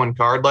of Burrow in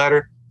Card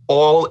Ladder.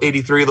 All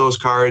 83 of those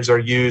cards are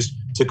used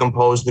to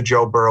compose the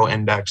Joe Burrow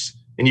index.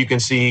 And you can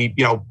see,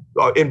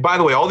 and by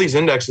the way, all these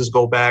indexes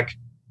go back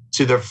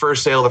to the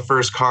first sale of the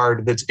first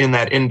card that's in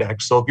that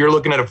index. So if you're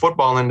looking at a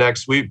football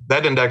index,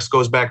 that index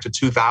goes back to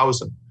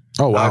 2000.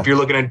 Oh wow! If you're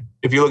looking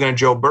at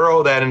Joe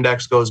Burrow, that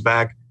index goes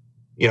back,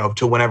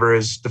 to whenever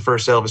the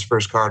first sale of his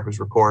first card was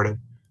recorded.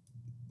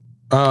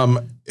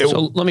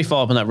 So let me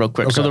follow up on that real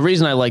quick. Okay. So the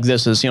reason I like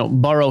this is,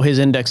 Burrow, his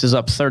index is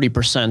up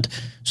 30%.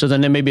 So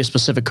then there may be a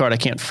specific card I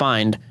can't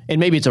find, and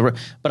maybe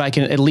but I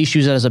can at least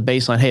use that as a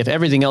baseline. Hey, if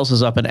everything else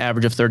is up an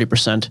average of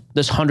 30%,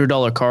 this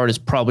 $100 card is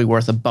probably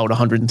worth about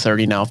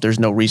 130 now if there's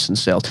no recent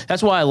sales.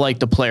 That's why I like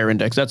the player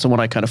index. That's the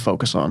one I kind of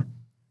focus on.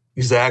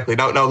 Exactly.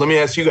 Now, let me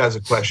ask you guys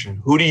a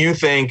question. Who do you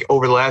think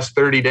over the last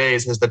 30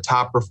 days has the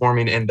top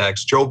performing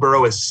index? Joe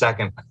Burrow is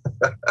second.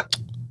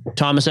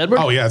 Thomas Edward?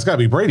 Oh, yeah. It's got to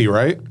be Brady,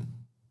 right?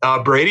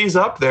 Brady's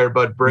up there,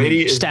 but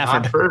Brady is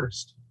not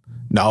first.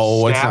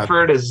 No,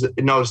 Stafford's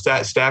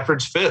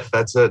fifth.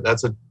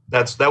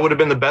 That would have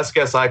been the best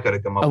guess I could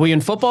have come up with. Are we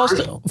in football?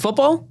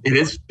 Football? It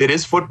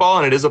is football,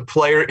 and it is a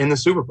player in the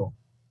Super Bowl.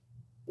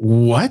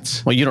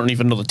 What? Well, you don't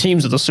even know the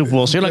teams of the Super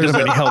Bowl, so you're not going to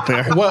have any help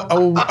here. What?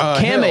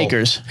 Cam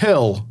Akers.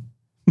 Hill.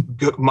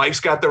 Mike's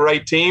got the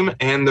right team,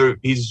 and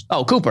he's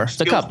Cooper,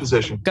 the Cup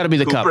position. Got to be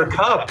the Cooper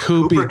Cup.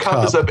 Cooper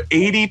Cup is up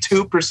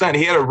 82%.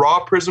 He had a raw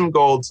Prism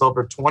Gold sold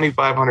for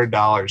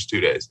 $2,500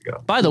 2 days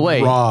ago. By the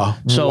way, wow.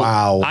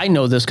 I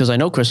know this because I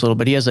know Chris a little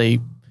bit. He has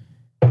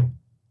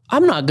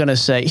I'm not going to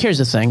say, here's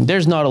the thing.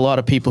 There's not a lot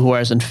of people who are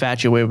as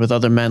infatuated with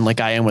other men like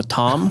I am with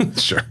Tom.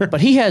 Sure. But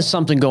he has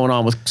something going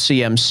on with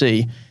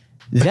CMC.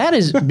 That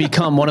has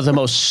become one of the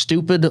most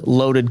stupid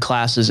loaded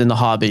classes in the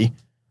hobby.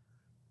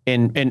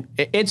 And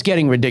it's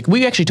getting ridiculous.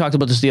 We actually talked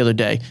about this the other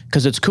day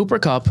because it's Cooper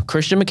Kupp,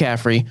 Christian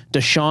McCaffrey,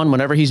 Deshaun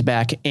whenever he's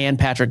back, and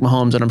Patrick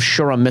Mahomes, and I'm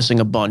sure I'm missing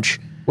a bunch.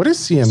 What is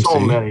CMC? So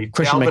many.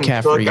 Christian Dalvin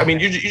McCaffrey. Cook. I mean,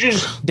 you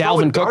just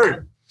Dalvin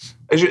Cook.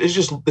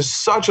 It's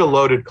such a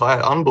loaded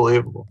class.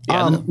 Unbelievable.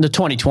 Yeah, the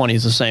 2020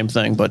 is the same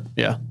thing, but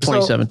yeah,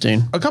 2017.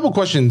 So, a couple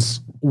questions.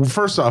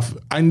 First off,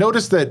 I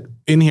noticed that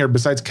in here,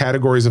 besides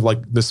categories of like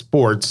the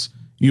sports,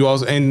 you've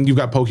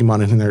got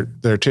Pokemon in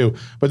there too,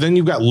 but then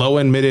you've got low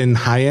end, mid end,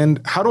 high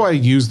end. How do I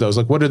use those?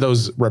 Like, what do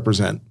those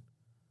represent?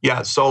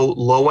 Yeah. So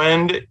low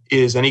end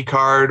is any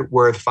card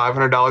worth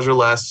 $500 or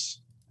less.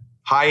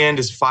 High end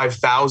is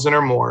 5,000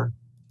 or more.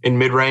 And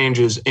mid range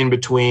is in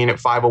between at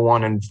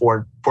 501 and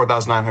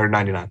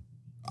 4,999.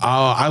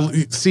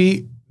 I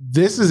see.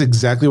 This is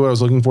exactly what I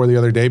was looking for the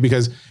other day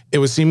because it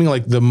was seeming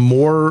like the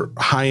more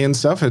high end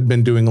stuff had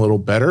been doing a little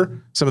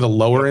better. Some of the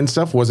lower end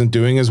stuff wasn't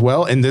doing as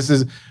well. And this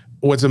is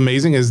what's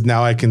amazing is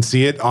now I can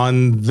see it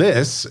on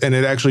this and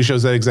it actually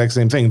shows that exact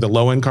same thing. The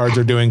low end cards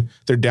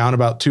they're down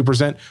about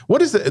 2%.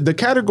 What is the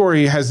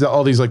category has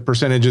all these like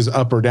percentages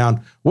up or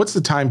down. What's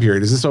the time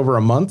period? Is this over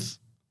a month?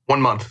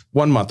 1 month.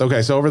 1 month.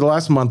 Okay. So over the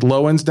last month,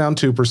 low end's down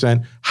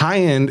 2%. High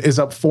end is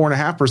up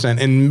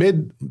 4.5%. And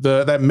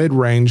that mid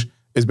range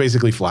is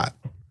basically flat.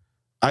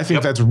 I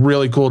think that's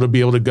really cool to be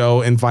able to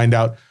go and find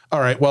out, all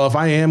right, well, if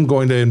I am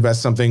going to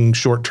invest something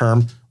short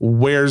term,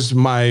 where's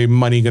my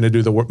money going to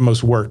do the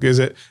most work? Is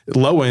it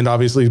low end?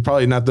 Obviously,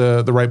 probably not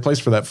the right place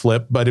for that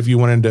flip. But if you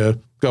wanted to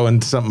go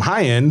into something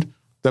high end,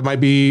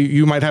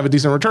 you might have a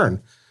decent return.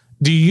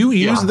 Do you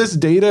use this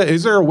data?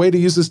 Is there a way to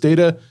use this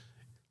data,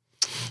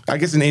 I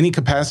guess, in any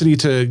capacity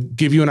to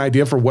give you an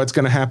idea for what's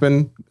going to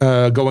happen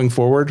going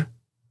forward?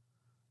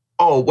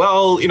 Oh,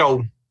 well,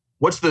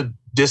 what's the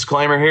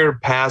disclaimer here?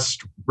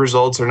 Past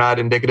results are not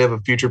indicative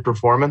of future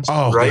performance.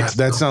 Oh, right.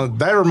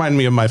 That reminded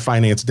me of my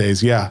finance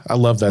days. Yeah, I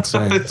love that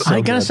saying.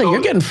 I gotta say,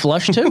 you're getting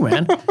flushed too,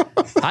 man.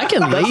 I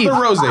can leave. The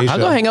rosacea. I'll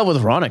go hang out with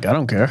Ronak. I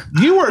don't care.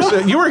 You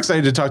were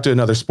excited to talk to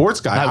another sports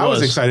guy. I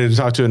was excited to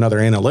talk to another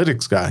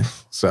analytics guy.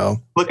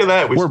 So look at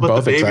that. We're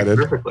both excited.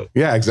 Perfectly.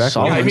 Yeah,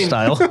 exactly.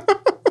 Style.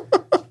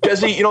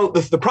 Jesse,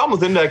 the problem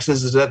with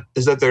indexes is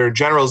that they're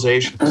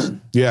generalizations.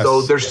 Yes.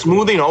 So they're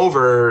smoothing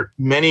over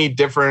many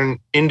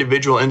different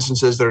individual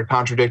instances that are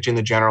contradicting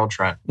the general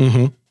trend.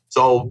 Mm-hmm.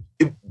 So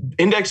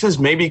indexes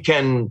maybe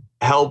can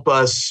help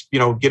us,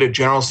 get a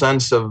general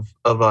sense of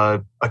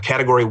a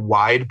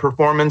category-wide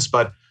performance,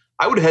 but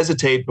I would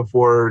hesitate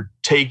before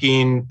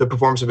taking the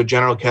performance of a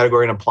general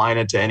category and applying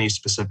it to any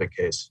specific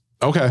case.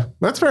 Okay,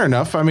 that's fair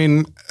enough. I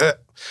mean,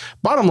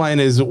 bottom line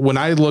is when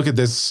I look at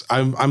this,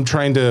 I'm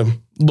trying to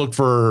look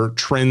for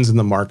trends in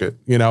the market,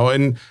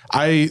 and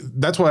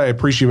that's what I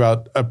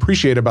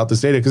appreciate about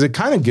this data because it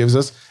kind of gives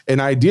us an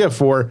idea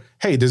for,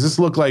 hey, does this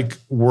look like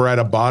we're at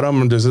a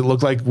bottom? Or does it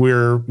look like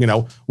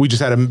we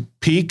just had a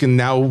peak and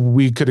now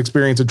we could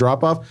experience a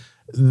drop off?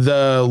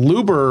 The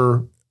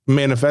Luber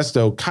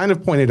manifesto kind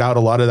of pointed out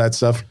a lot of that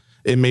stuff.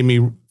 It made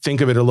me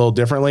think of it a little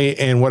differently.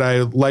 And what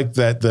I like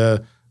that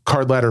the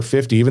card ladder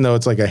 50, even though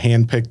it's like a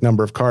hand-picked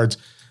number of cards,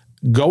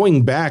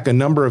 going back a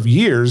number of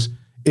years,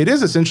 it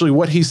is essentially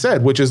what he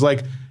said, which is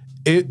like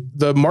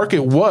the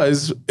market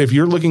was, if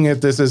you're looking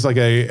at this as like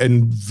a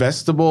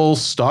investable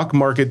stock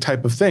market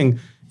type of thing,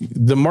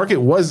 the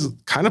market was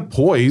kind of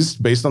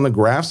poised based on the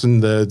graphs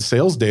and the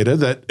sales data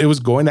that it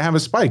was going to have a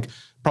spike.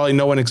 Probably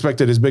no one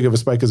expected as big of a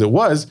spike as it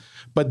was,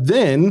 but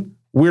then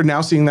we're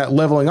now seeing that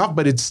leveling off,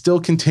 but it's still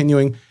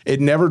continuing. It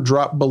never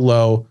dropped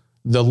below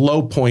the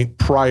low point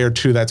prior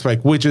to that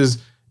spike, which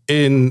is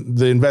in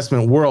the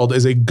investment world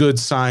is a good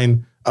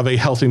sign of a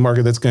healthy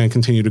market that's going to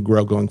continue to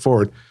grow going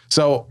forward.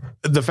 So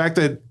the fact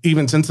that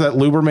even since that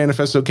Luber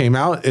manifesto came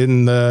out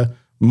and the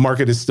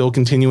market is still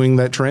continuing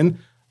that trend,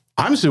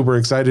 I'm super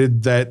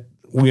excited that,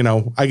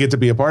 I get to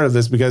be a part of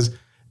this, because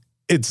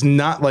it's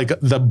not like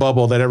the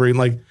bubble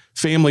that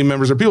family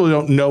members or people who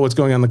don't know what's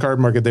going on in the card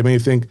market. They may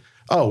think,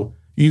 oh,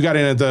 you got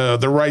in at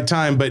the right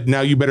time, but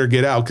now you better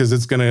get out because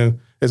it's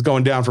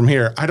going down from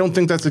here. I don't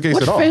think that's the case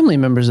at all. What family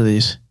members are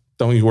these?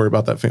 Don't you worry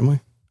about that family.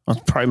 Well,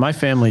 it's probably my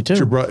family too.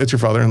 It's your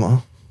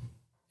father-in-law.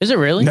 Is it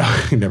really? No,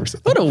 he never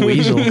said that. What a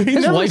weasel.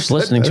 His wife's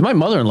listening to. My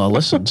mother-in-law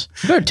listens.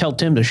 You better tell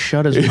Tim to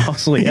shut his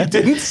mouth. He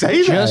didn't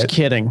say that. Just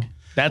kidding.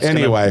 That's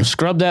anyway.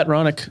 Scrub that,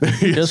 Ronak.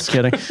 Just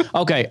kidding.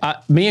 Okay,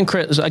 me and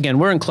Chris, again,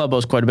 we're in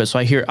Clubhouse quite a bit, so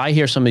I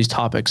hear some of these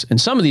topics, and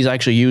some of these I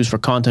actually use for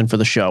content for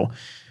the show.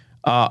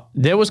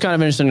 There was kind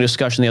of an interesting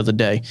discussion the other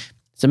day.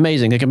 It's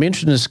amazing. There can be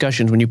interesting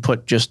discussions when you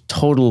put just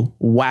total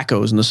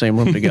wackos in the same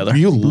room together.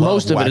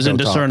 Most of it is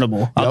indiscernible.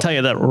 Yep. I'll tell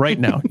you that right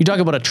now. You talk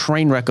about a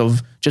train wreck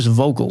of just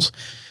vocals.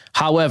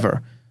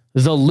 However,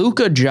 the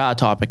Luka Ja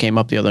topic came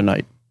up the other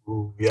night.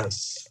 Ooh,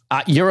 yes.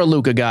 You're a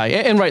Luka guy,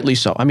 and rightly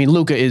so. I mean,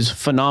 Luka is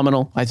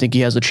phenomenal. I think he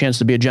has a chance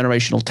to be a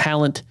generational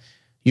talent.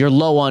 You're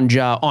low on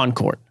Ja on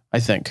court, I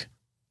think.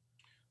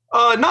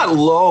 Not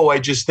low. I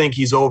just think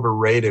he's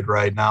overrated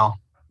right now.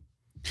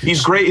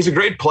 He's great. He's a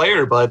great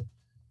player, but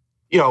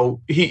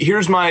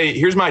here's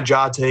my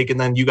Ja take, and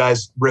then you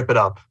guys rip it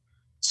up.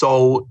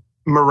 So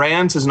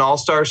Morant is an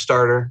all-star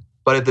starter,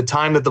 but at the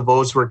time that the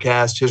votes were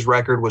cast, his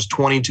record was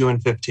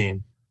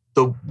 22-15.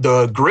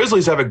 The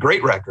Grizzlies have a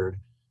great record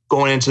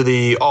going into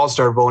the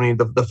all-star voting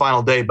the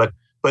final day, but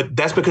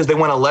that's because they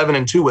went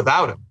 11-2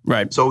 without him.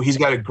 Right. So he's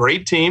got a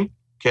great team,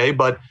 okay,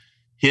 but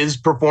his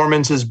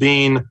performance is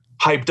being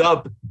hyped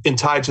up and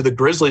tied to the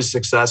Grizzlies'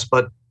 success,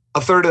 but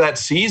a third of that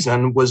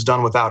season was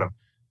done without him.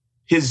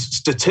 His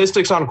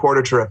statistics on court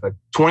are terrific.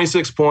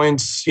 26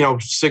 points,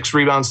 6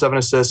 rebounds, 7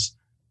 assists.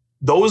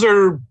 Those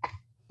are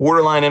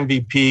borderline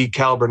MVP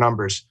caliber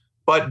numbers.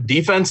 But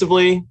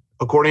defensively,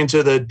 according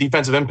to the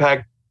defensive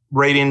impact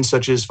ratings,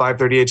 such as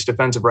 538's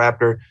Defensive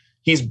Raptor,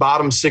 he's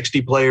bottom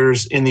 60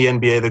 players in the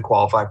NBA that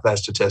qualify for that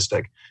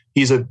statistic.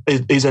 He's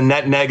a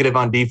net negative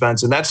on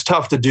defense, and that's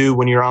tough to do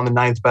when you're on the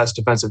 9th best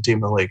defensive team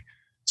in the league.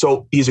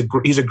 So he's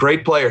a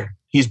great player.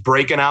 He's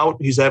breaking out.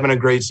 He's having a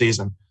great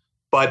season.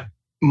 But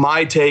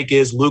my take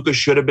is Luka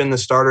should have been the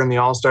starter in the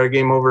All-Star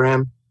game over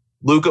him.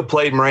 Luka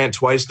played Morant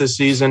twice this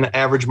season.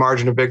 Average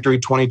margin of victory,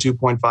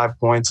 22.5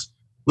 points.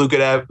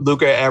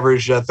 Luka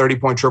averaged a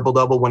 30-point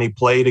triple-double when he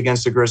played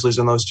against the Grizzlies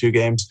in those 2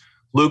 games.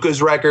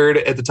 Luka's record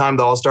at the time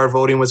the All-Star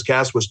voting was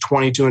cast was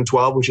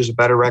 22-12, which is a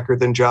better record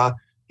than Ja.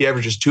 He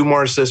averages 2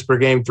 more assists per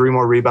game, 3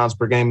 more rebounds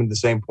per game, and the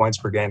same points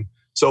per game.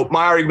 So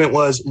my argument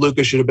was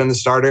Luka should have been the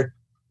starter.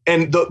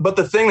 But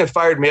the thing that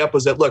fired me up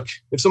was that, look,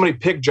 if somebody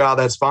picked Ja,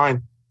 that's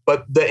fine.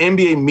 But the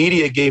NBA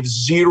media gave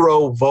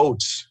 0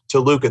 votes to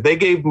Luka. They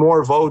gave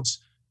more votes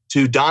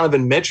to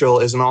Donovan Mitchell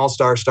as an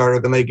all-star starter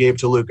than they gave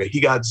to Luka. He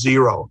got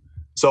 0.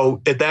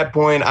 So at that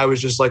point, I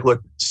was just like,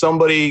 look,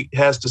 somebody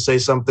has to say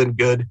something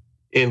good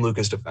in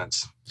Luka's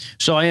defense.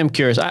 So I am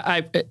curious.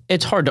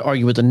 It's hard to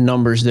argue with the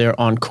numbers there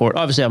on court.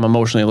 Obviously, I'm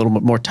emotionally a little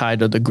bit more tied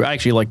to I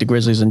actually like the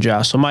Grizzlies and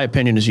Ja, so my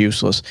opinion is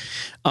useless.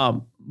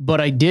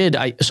 But I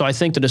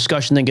think the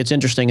discussion then gets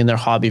interesting in their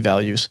hobby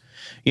values.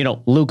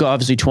 Luka,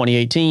 obviously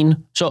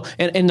 2018. So,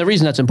 and the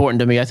reason that's important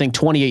to me, I think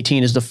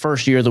 2018 is the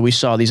first year that we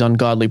saw these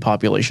ungodly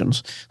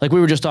populations. Like we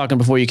were just talking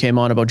before you came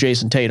on about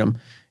Jason Tatum.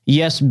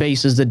 Yes,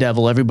 base is the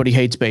devil. Everybody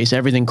hates base.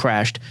 Everything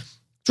crashed.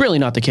 It's really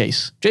not the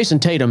case. Jason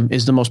Tatum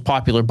is the most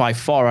popular by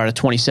far out of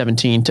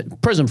 2017.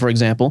 Prism, for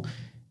example,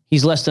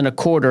 he's less than a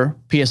quarter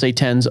PSA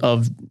 10s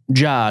of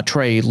Ja,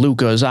 Trey,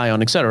 Luka,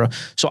 Zion, etc.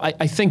 So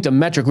I think the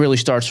metric really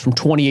starts from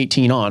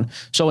 2018 on.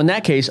 So in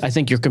that case, I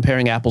think you're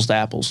comparing apples to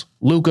apples.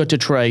 Luka to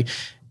Trey,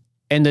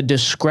 and the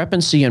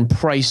discrepancy in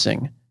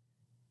pricing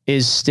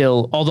is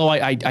still, although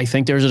I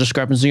think there's a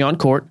discrepancy on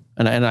court,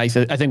 and I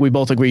think we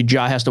both agree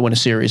Ja has to win a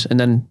series, and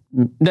then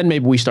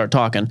maybe we start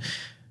talking.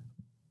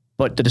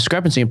 But the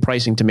discrepancy in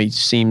pricing to me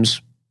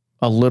seems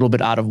a little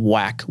bit out of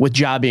whack, with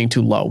Ja being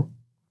too low.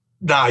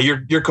 Nah,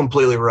 you're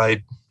completely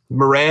right.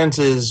 Morant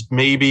is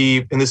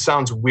maybe, and this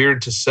sounds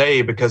weird to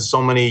say because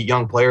so many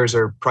young players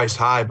are priced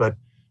high, but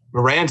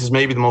Morant is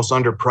maybe the most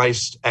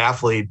underpriced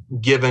athlete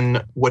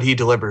given what he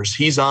delivers.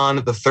 He's on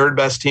the 3rd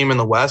best team in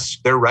the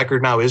West. Their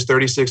record now is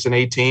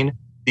 36-18.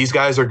 These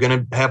guys are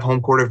going to have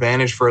home court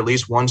advantage for at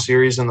least one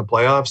series in the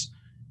playoffs.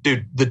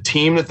 Dude, the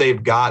team that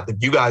they've got,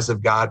 that you guys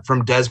have got,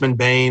 from Desmond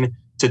Bane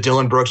to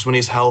Dylan Brooks when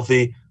he's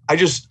healthy,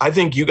 I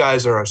think you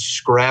guys are a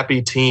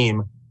scrappy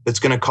team that's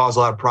going to cause a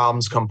lot of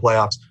problems come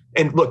playoffs.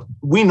 And look,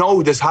 we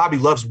know this hobby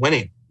loves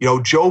winning.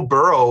 Joe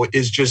Burrow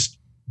is just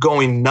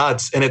going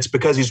nuts, and it's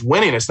because he's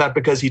winning. It's not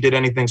because he did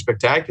anything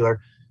spectacular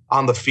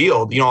on the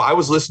field. I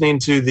was listening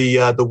to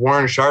the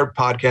Warren Sharp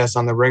podcast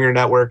on the Ringer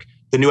Network,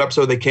 the new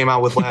episode they came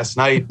out with last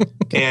night,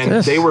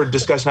 and they were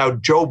discussing how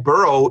Joe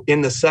Burrow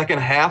in the second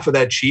half of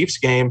that Chiefs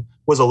game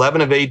was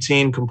 11 of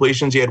 18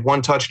 completions. He had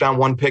 1 touchdown,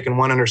 1 pick, and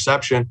 1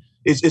 interception.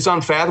 it's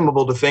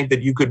unfathomable to think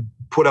that you could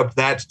put up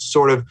that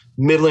sort of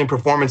middling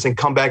performance and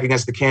come back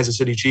against the Kansas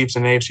City Chiefs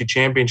in an AFC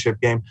Championship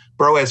game.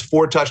 Burrow has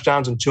 4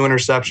 touchdowns and 2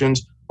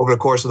 interceptions over the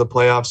course of the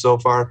playoffs so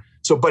far.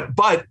 So,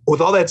 but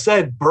with all that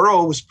said,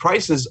 Burrow's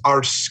prices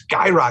are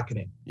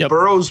skyrocketing. Yep.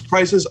 Burrow's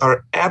prices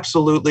are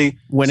absolutely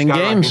winning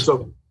games.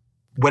 So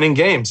winning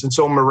games. And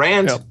so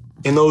Morant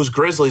and those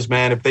Grizzlies,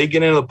 man, if they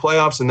get into the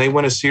playoffs and they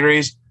win a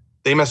series,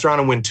 they mess around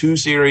and win 2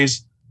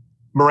 series.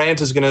 We're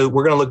going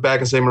to look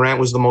back and say Morant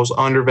was the most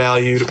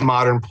undervalued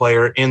modern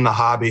player in the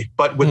hobby.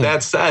 But with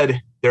that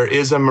said, there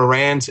is a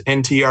Morant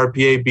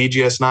NTRPA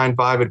BGS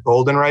 9.5 at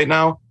Golden right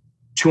now,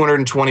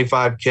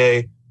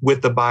 $225K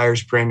with the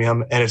buyer's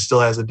premium, and it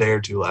still has a day or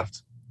 2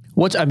 left.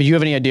 Do you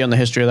have any idea on the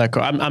history of that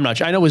car? I'm not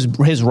sure. I know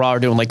his raw are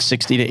doing like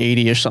 60 to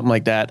 80 or something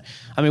like that.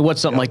 I mean, what's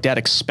something like that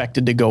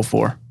expected to go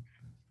for?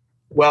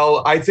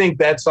 Well, I think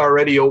that's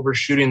already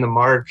overshooting the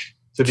mark,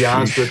 to be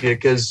honest with you,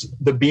 because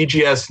the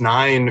BGS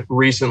 9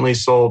 recently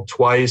sold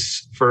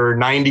twice for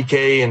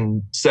 $90K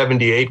and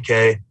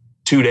 $78K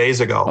 2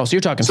 days ago. Oh, so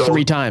you're talking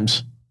 3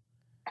 times.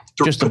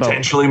 Just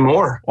potentially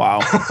more.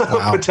 Wow.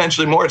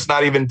 Potentially more. It's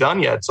not even done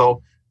yet.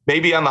 So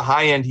maybe on the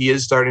high end, he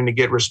is starting to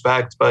get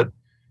respect. But,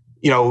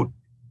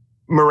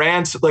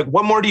 Morant's, like,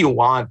 what more do you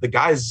want? The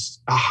guy's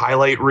a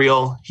highlight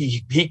reel.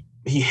 He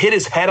hit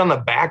his head on the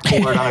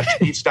backboard on a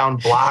chase down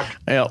block.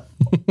 Yeah.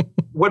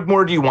 What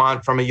more do you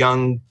want from a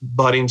young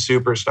budding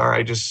superstar?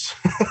 I just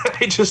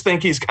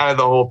think he's kind of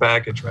the whole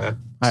package,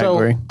 man. I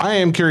agree. I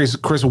am curious,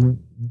 Chris,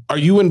 are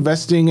you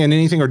investing in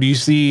anything, or do you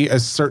see a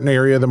certain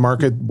area of the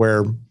market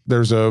where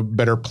there's a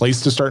better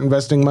place to start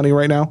investing money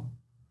right now?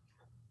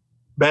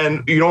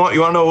 Ben, you know what? You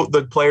want to know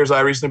the players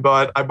I recently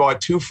bought? I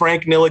bought 2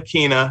 Frank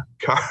Ntilikina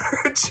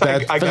cards.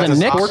 I got the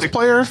Knicks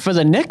player for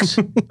the Knicks.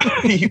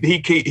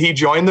 he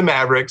joined the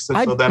Mavericks, and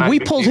so then we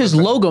pulled his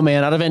logo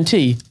man out of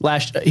NT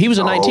last. He was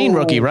a 19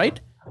 rookie, right?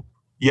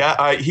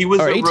 Yeah, he was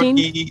or a 18?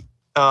 rookie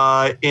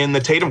in the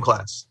Tatum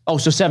class. Oh,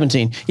 so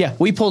 17. Yeah,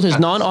 we pulled his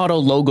non-auto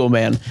logo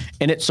man,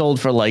 and it sold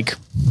for like,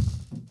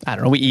 I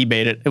don't know. We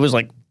eBayed it. It was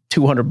like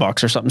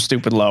 $200 or something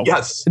stupid low.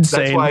 Yes,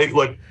 insane. That's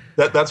why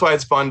that's why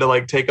it's fun to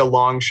like take a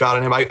long shot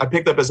on him. I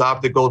picked up his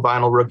Optic Gold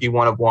Vinyl Rookie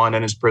 1 of 1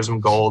 and his Prism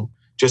Gold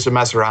just to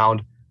mess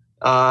around.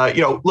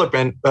 Look,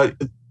 man,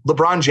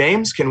 LeBron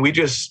James. Can we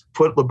just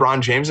put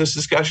LeBron James in this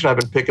discussion? I've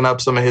been picking up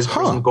some of his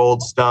Prism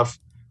Gold stuff.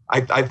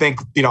 I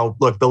think,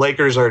 look, the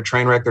Lakers are a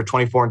train wreck. They're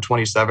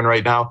 24-27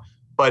 right now.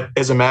 But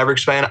as a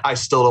Mavericks fan, I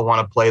still don't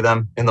want to play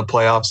them in the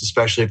playoffs,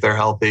 especially if they're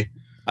healthy.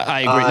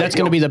 I agree. That's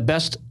going to be the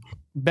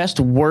best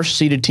worst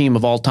seeded team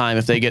of all time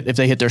if they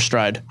hit their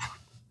stride.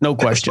 No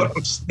question.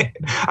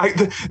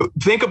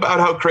 Think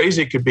about how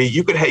crazy it could be.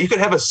 You could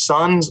have a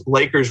Suns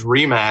Lakers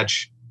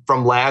rematch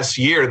from last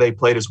year. They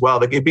played as well.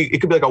 It could be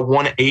like a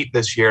 1-8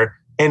 this year.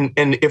 And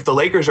if the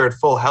Lakers are at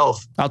full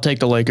health, I'll take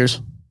the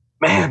Lakers.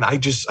 Man,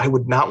 I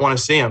would not want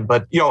to see him.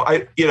 But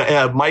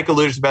Mike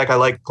alluded to the fact I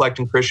like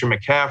collecting Christian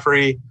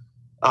McCaffrey.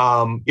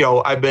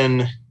 I've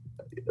been.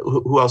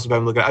 Who else have I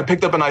been looking at? I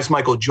picked up a nice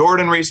Michael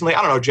Jordan recently.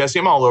 I don't know, Jesse.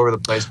 I'm all over the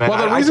place, man.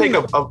 Well, I take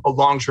a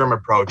long-term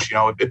approach.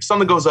 If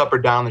something goes up or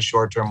down the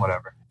short term,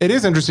 whatever. It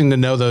is interesting to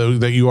know, though,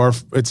 that you are.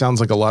 It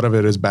sounds like a lot of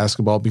it is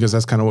basketball, because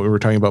that's kind of what we were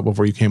talking about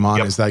before you came on.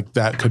 Yep. Is like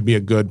that could be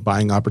a good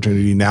buying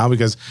opportunity now,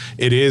 because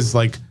it is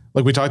like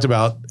we talked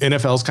about.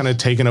 NFL's kind of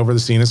taken over the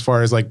scene as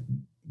far as like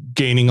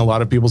gaining a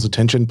lot of people's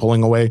attention,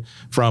 pulling away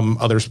from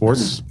other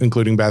sports,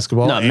 including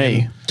basketball. Not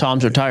me.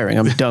 Tom's retiring.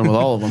 I'm done with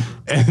all of them.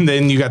 And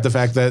then you got the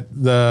fact that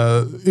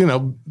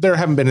there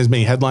haven't been as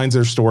many headlines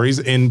or stories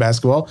in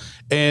basketball,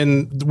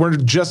 and we're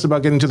just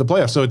about getting to the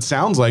playoffs. So it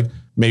sounds like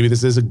maybe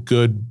this is a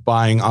good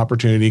buying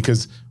opportunity,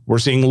 because we're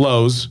seeing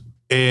lows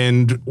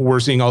and we're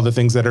seeing all the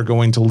things that are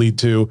going to lead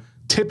to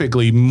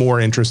typically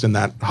more interest in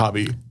that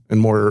hobby and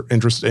more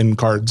interest in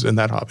cards in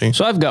that hobby.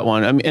 So I've got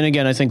one. And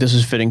again, I think this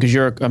is fitting because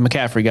you're a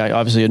McCaffrey guy,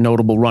 obviously a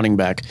notable running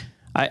back.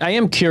 I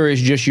am curious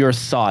just your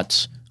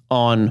thoughts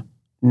on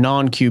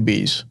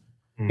non-QBs.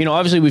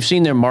 Obviously we've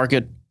seen their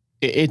market.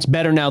 It's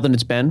better now than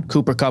it's been.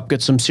 Cooper Kupp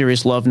gets some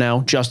serious love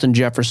now. Justin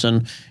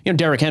Jefferson,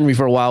 Derrick Henry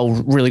for a while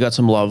really got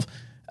some love.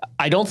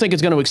 I don't think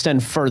it's going to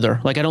extend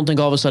further. Like, I don't think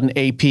all of a sudden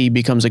AP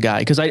becomes a guy,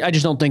 because I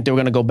just don't think they're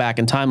going to go back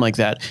in time like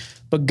that.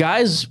 But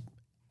guys,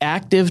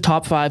 active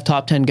top 5,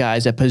 top 10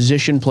 guys at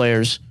position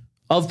players.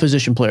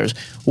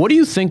 What do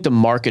you think the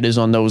market is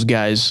on those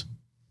guys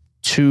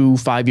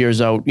 2-5 years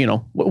out?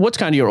 What's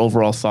kind of your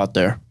overall thought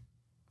there?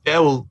 Yeah,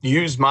 well,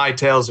 use my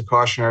tale as a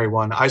cautionary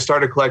one. I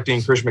started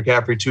collecting Christian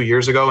McCaffrey 2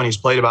 years ago, and he's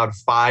played about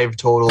 5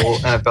 total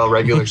NFL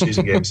regular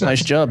season games.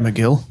 Nice job,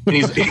 McGill.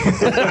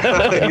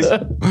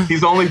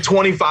 He's only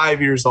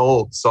 25 years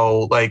old.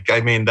 So,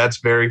 that's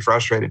very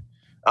frustrating.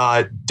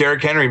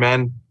 Derrick Henry,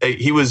 man,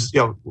 he was,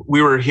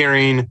 we were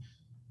hearing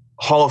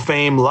Hall of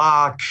Fame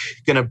lock,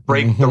 going to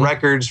break the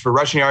records for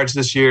rushing yards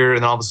this year.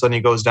 And all of a sudden he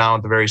goes down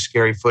with a very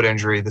scary foot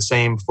injury, the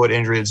same foot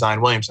injury that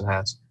Zion Williamson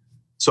has.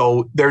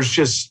 So there's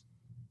just,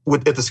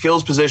 at the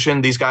skills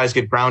position, these guys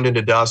get ground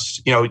into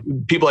dust.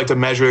 People like to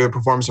measure the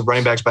performance of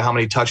running backs by how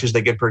many touches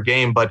they get per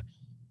game, but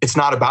it's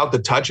not about the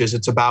touches.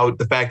 It's about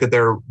the fact that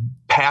they're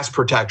pass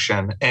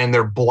protection and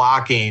they're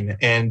blocking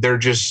and they're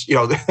just,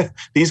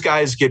 these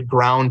guys get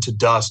ground to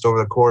dust over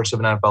the course of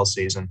an NFL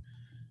season.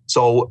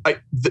 So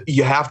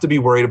you have to be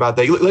worried about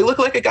that. They look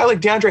like a guy like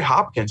DeAndre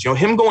Hopkins,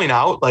 him going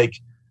out, like,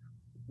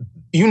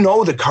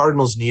 the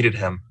Cardinals needed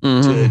him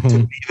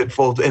to be the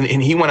full, and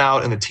he went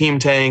out and the team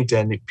tanked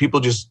and people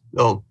just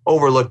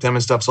overlooked him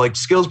and stuff. So like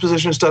skills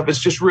position stuff, it's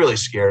just really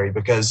scary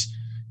because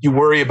you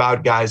worry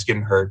about guys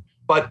getting hurt,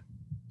 but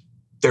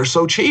they're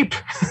so cheap.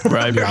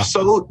 Right.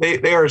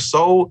 They are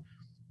so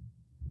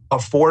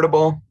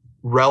affordable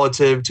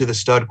relative to the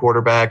stud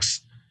quarterbacks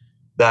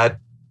that,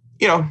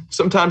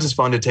 sometimes it's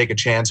fun to take a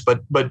chance,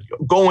 but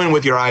go in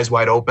with your eyes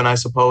wide open, I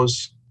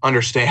suppose.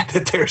 Understand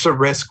that there's a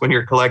risk when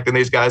you're collecting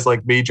these guys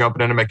like me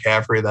jumping into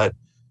McCaffrey that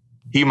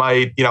he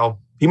might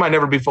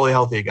never be fully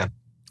healthy again.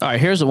 All right,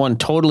 here's the one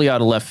totally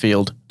out of left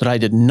field that I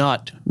did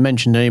not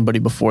mention to anybody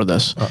before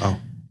this.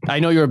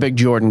 I know you're a big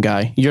Jordan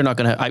guy. You're not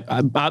going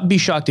to, I'd be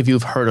shocked if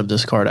you've heard of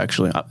this card,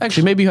 actually.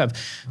 Actually, maybe you have.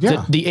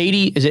 Yeah. The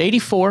 80, is it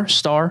 84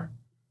 star?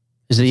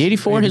 Is it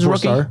 84 his rookie?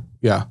 Star?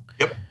 Yeah.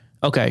 Yep.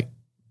 Okay.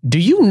 Do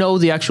you know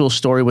the actual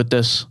story with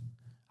this?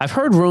 I've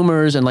heard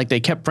rumors and like they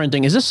kept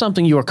printing. Is this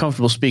something you are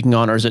comfortable speaking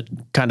on, or is it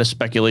kind of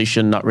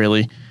speculation? Not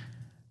really.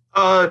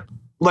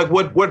 Like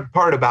what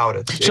part about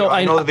it? So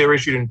I know that they were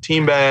issued in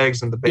team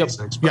bags and the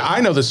basics. Yeah,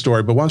 I know the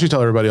story, but why don't you tell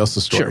everybody else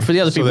the story? Sure, for the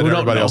other people who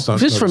don't know.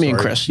 This is for me and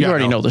Chris. You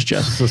already know this,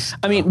 Jess.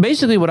 I mean,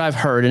 basically what I've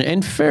heard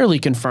and fairly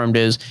confirmed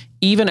is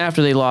even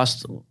after they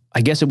lost,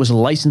 I guess it was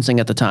licensing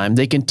at the time,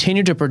 they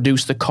continued to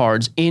produce the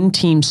cards in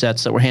team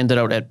sets that were handed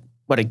out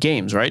at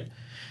games, right?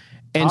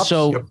 And Pops?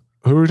 so... Yep.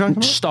 Who are we talking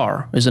about?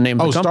 Star is the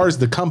name of the company. Star is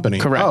the company.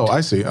 Correct. Oh,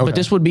 I see. Okay. But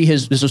this would be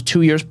this was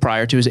 2 years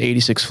prior to his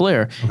 86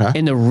 Flair. Okay.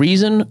 And the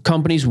reason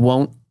companies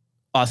won't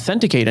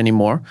authenticate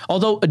anymore,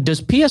 although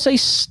does PSA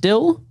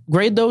still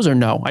grade those or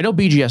no? I know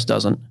BGS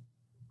doesn't.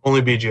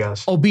 Only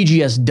BGS. Oh,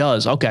 BGS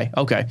does. Okay.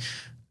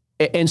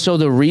 And so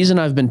the reason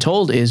I've been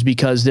told is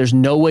because there's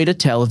no way to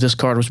tell if this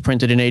card was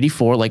printed in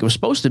 84 like it was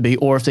supposed to be,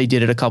 or if they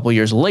did it a couple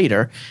years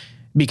later,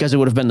 because it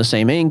would have been the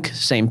same ink,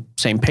 same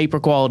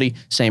paper quality,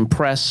 same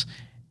press.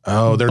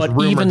 Oh, there's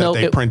rumor that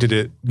they printed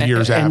it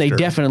years after. And they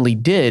definitely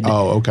did.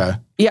 Oh, okay.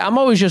 Yeah, I'm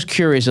always just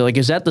curious. Like,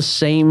 is that the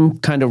same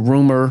kind of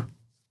rumor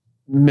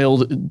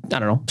milled, I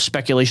don't know,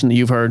 speculation that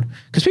you've heard?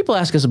 Because people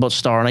ask us about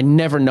Star, and I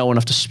never know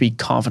enough to speak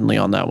confidently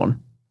on that one.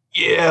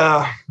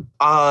 Yeah.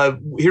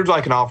 Here's what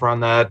I can offer on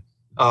that.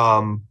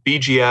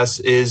 BGS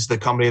is the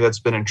company that's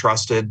been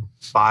entrusted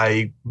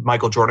by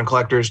Michael Jordan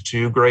collectors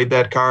to grade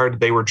that card.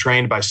 They were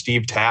trained by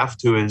Steve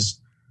Taft, who is,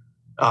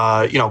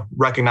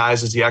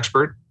 recognized as the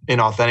expert in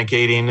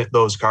authenticating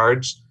those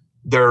cards.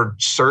 There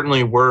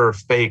certainly were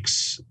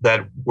fakes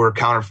that were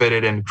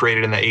counterfeited and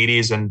created in the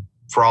 80s. And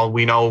for all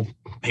we know,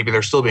 maybe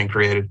they're still being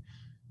created.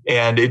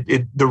 And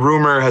the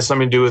rumor has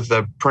something to do with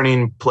the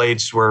printing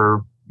plates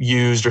were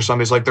used or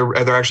something. It's like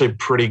they're actually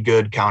pretty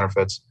good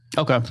counterfeits.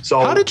 Okay. So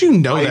how did you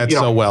know that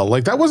so well?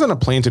 Like that wasn't a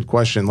planted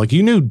question. Like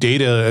you knew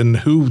data and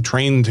who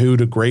trained who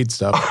to grade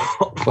stuff.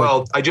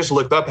 Well, I just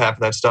looked up half of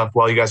that stuff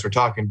while you guys were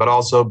talking, but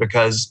also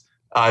because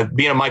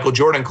being a Michael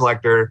Jordan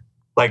collector,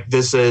 like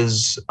this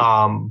is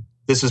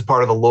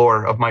part of the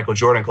lore of Michael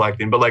Jordan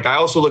collecting. But like I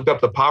also looked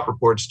up the pop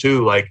reports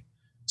too. Like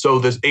so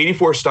this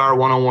 84 Star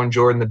 101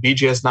 Jordan, the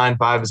BGS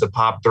 95 is a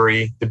pop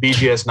 3, the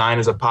BGS 9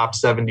 is a pop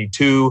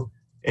 72,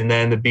 and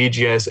then the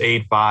BGS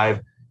 85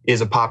 is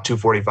a pop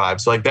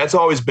 245. So like that's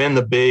always been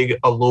the big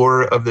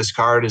allure of this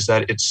card, is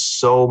that it's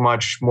so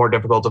much more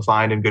difficult to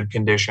find in good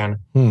condition.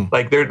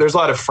 Like there's a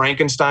lot of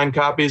Frankenstein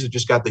copies that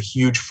just got the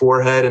huge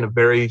forehead and a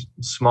very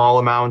small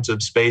amount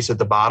of space at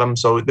the bottom.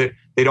 So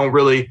they don't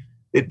really,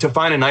 to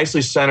find a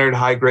nicely centered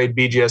high grade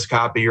BGS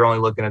copy, you're only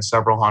looking at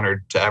several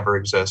hundred to ever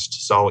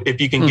exist. So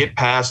if you can get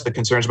past the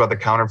concerns about the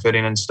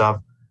counterfeiting and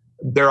stuff,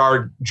 there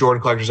are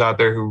Jordan collectors out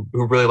there who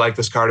really like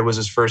this card. It was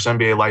his first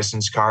NBA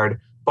licensed card.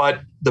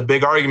 But the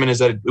big argument is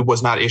that it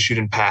was not issued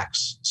in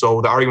packs. So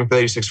the argument for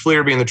the 86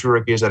 Fleer being the true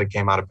rookie is that it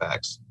came out of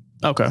packs.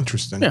 Okay.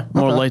 Interesting. Yeah,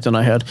 more light than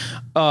I had.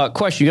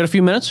 Question, you got a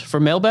few minutes for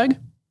mailbag?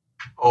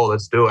 Oh,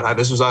 let's do it.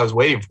 This was what I was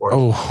waiting for.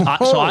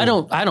 So I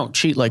don't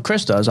cheat like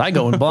Chris does. I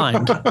go in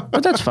blind,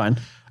 but that's fine.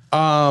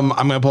 I'm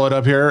going to pull it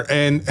up here.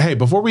 And hey,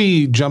 before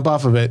we jump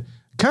off of it,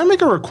 can I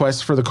make a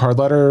request for the card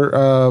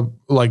letter?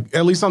 Like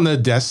at least on the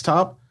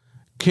desktop?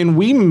 Can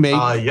we make?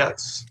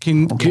 Yes.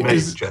 Can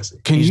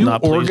you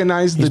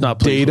organize the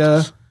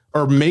data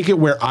or make it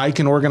where I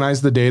can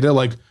organize the data?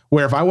 Like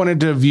where if I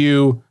wanted to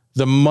view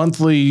the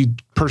monthly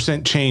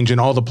 % change in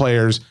all the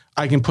players,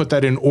 I can put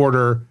that in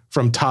order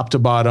from top to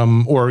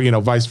bottom, or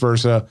vice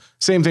versa.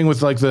 Same thing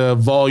with like the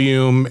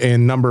volume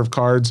and number of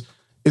cards.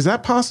 Is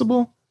that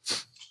possible?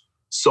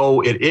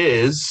 So it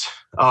is.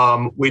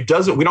 We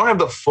don't have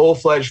the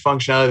full-fledged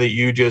functionality that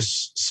you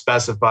just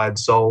specified.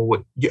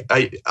 So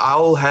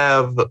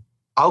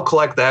I'll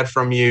collect that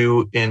from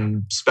you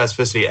in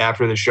specificity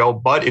after the show.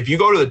 But if you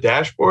go to the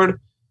dashboard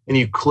and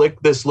you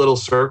click this little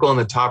circle in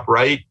the top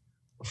right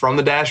from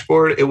the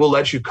dashboard, it will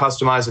let you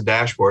customize the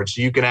dashboard.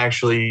 So you can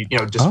actually,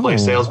 display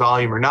sales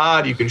volume or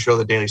not. You can show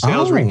the daily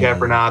sales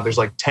recap or not. There's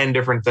like 10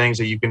 different things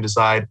that you can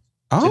decide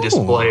to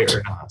display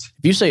or not.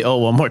 If you say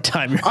one more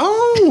time,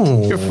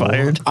 you're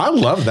fired. I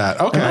love that.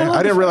 Okay.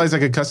 I didn't realize I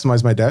could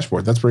customize my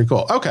dashboard. That's pretty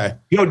cool. Okay.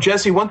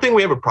 Jesse, one thing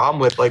we have a problem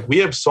with, like, we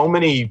have so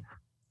many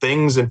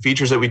things and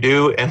features that we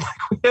do, and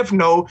like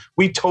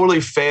we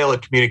totally fail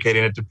at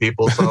communicating it to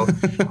people. So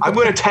I'm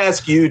going to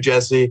task you,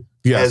 Jesse,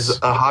 as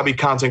a hobby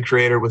content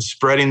creator, with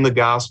spreading the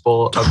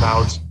gospel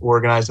about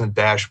organizing a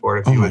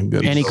dashboard. If you would.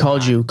 And he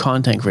called you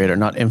content creator,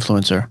 not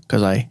influencer,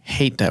 because I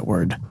hate that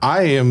word.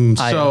 I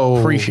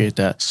appreciate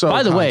that.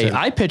 By the way,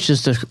 I pitch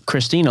this to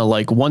Christina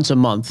like once a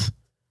month.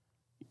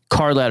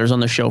 Card ladders on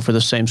the show for the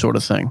same sort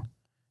of thing.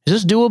 Is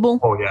this doable?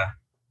 Oh yeah.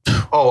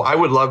 Oh, I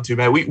would love to,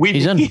 man. We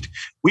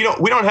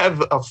don't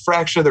have a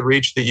fraction of the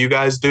reach that you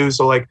guys do.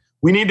 So like,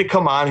 we need to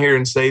come on here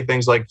and say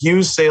things like,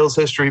 use sales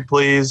history,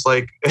 please.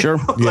 Like, sure.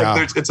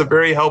 It's a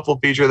very helpful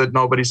feature that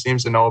nobody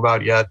seems to know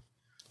about yet.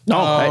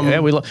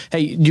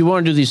 Hey, do you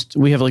want to do these?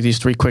 We have like these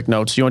 3 quick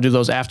notes. Do you want to do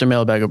those after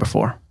mailbag or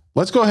before?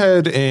 Let's go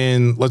ahead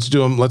and let's do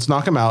them. Let's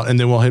knock them out, and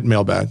then we'll hit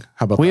mailbag.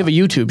 How about we have a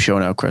YouTube show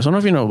now, Chris. I don't know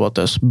if you know about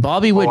this.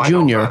 Bobby Witt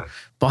Jr.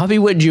 Bobby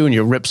Witt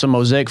Jr. ripped some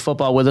Mosaic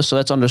football with us, so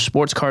that's under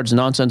Sports Cards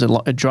Nonsense.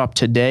 It dropped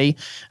today.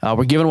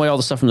 We're giving away all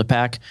the stuff from the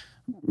pack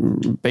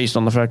based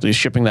on the fact that he's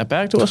shipping that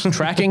back to us.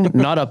 Tracking,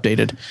 not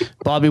updated.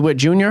 Bobby Witt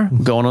Jr.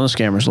 going on the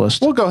scammers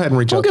list. We'll go ahead and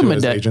reach out to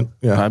his agent.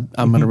 Yeah.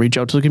 I'm going to reach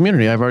out to the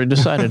community. I've already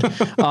decided.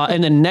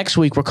 And then next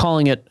week, we're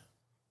calling it,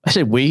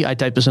 I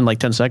typed this in like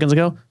 10 seconds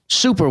ago,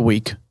 Super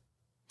Week.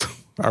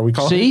 Are we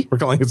calling we're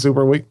calling it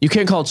Super Week? You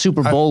can't call it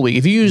Super Bowl Week.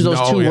 If you use those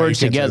two words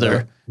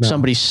together,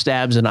 somebody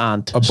stabs an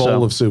aunt. A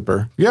bowl of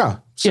super. Yeah.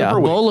 A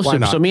bowl of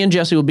super. So me and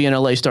Jesse will be in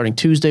LA starting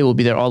Tuesday. We'll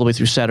be there all the way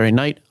through Saturday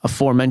night.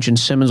 Aforementioned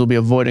Simmons will be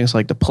avoiding us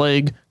like the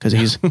plague because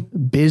he's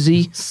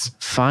busy.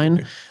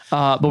 Fine.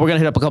 But we're going to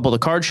hit up a couple of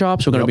the card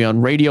shops. We're going to be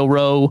on Radio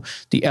Row,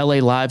 the LA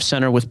Live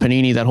Center with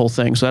Panini, that whole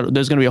thing. So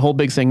there's going to be a whole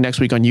big thing next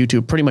week on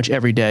YouTube, pretty much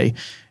every day.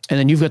 And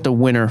then you've got the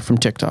winner from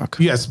TikTok.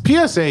 Yes.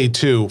 PSA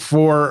too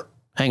for...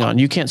 Hang on.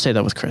 You can't say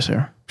that with Chris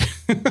here.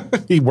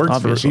 He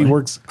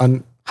works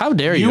on... How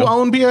dare you? You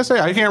own PSA?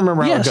 I can't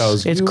remember how it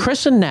goes. It's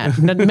Chris and Nat.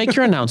 Make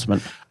your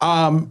announcement.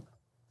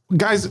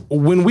 Guys,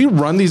 when we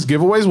run these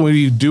giveaways, when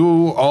we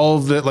do all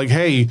of the, like,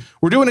 hey,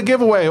 we're doing a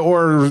giveaway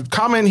or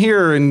comment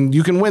here and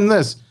you can win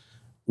this,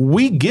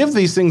 we give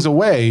these things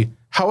away.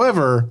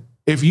 However,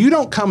 if you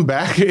don't come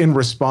back and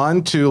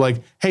respond to like,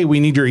 hey, we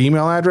need your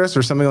email address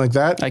or something like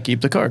that, I keep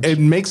the cards. It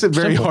makes it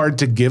very hard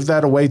to give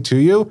that away to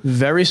you.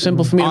 Very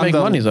simple for me to make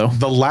money, though.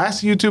 The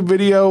last YouTube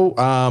video,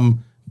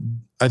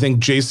 I think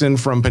Jason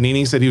from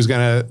Panini said he was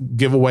going to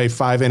give away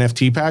 5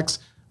 NFT packs.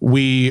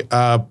 We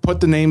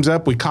put the names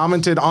up. We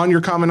commented on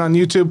your comment on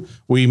YouTube.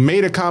 We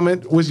made a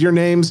comment with your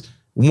names.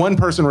 One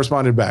person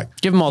responded back.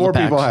 Give them all the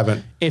packs. 4 people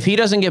haven't. If he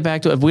doesn't get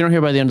back to, if we don't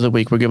hear by the end of the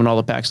week, we're giving all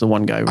the packs to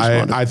one guy who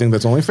responded. I think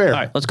that's only fair. All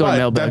right, let's go to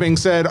mailbag. That being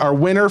said, our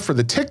winner for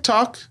the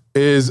TikTok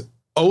is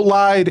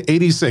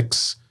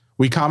Olide86.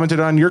 We commented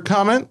on your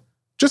comment.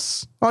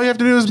 Just all you have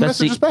to do is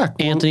message us back.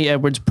 Anthony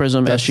Edwards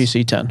Prism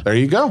SGC 10. There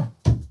you go.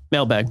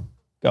 Mailbag.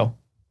 Go.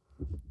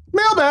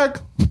 Mailbag.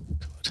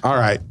 All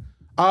right.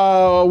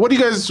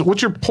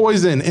 What's your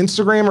poison?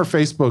 Instagram or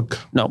Facebook?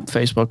 No,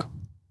 Facebook.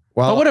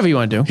 Well, whatever you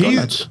want to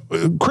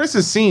do. Chris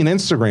has seen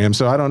Instagram,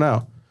 so I don't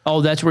know. Oh,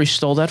 that's where he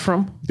stole that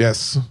from?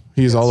 Yes.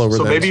 He's all over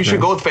that. So maybe you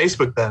should go with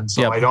Facebook then,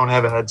 so I don't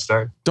have a head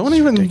start. Don't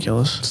even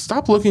ridiculous.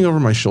 Stop looking over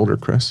my shoulder,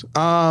 Chris.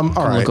 All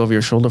right. Look over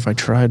your shoulder if I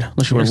tried,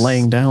 unless you were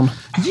laying down.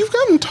 You've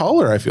gotten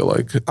taller, I feel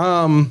like.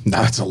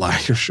 That's a lie.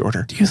 You're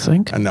shorter. Do you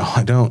think? No,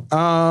 I don't.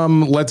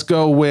 Let's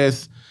go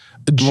with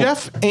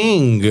Jeff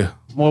Ing.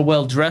 More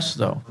well-dressed,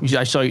 though.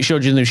 I saw you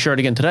showed you the new shirt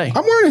again today.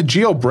 I'm wearing a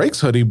Geo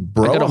Breaks hoodie,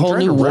 bro. I got a whole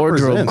new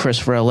wardrobe, Chris,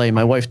 for LA.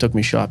 My wife took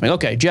me shopping.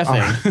 Okay, Jeff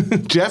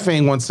Ing. Jeff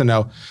Ing wants to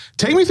know,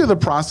 take me through the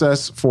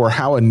process for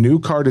how a new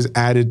card is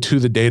added to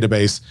the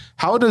database.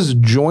 How does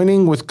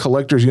joining with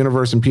Collectors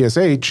Universe and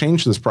PSA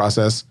change this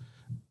process?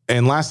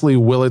 And lastly,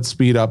 will it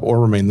speed up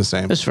or remain the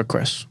same? This is for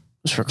Chris.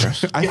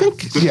 I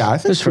think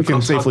we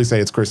can safely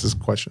say it's Chris's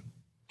question.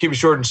 Keep it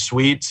short and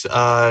sweet.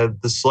 The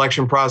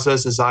selection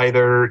process is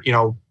either,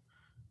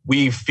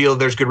 we feel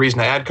there's good reason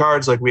to add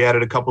cards. Like we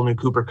added a couple new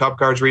Cooper Cup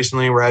cards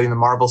recently. We're adding the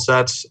Marvel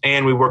sets,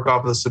 and we work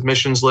off of the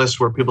submissions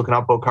list where people can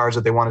upload cards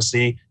that they want to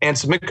see and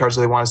submit cards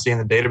that they want to see in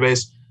the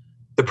database.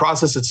 The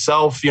process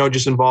itself,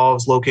 just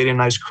involves locating a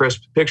nice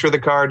crisp picture of the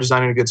card,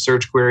 designing a good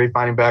search query,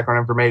 finding background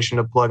information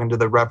to plug into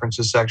the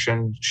references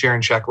section,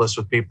 sharing checklists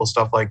with people,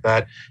 stuff like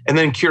that. And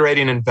then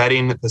curating and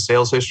vetting the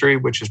sales history,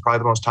 which is probably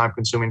the most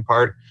time-consuming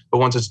part. But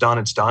once it's done,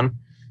 it's done.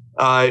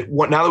 Now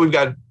that we've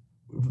got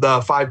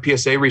the 5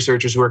 PSA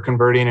researchers who are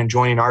converting and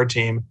joining our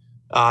team,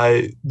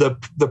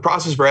 the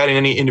process for adding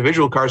any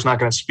individual card is not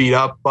going to speed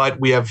up, but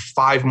we have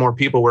 5 more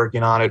people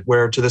working on it,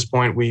 where to this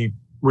point we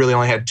really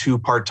only had 2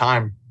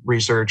 part-time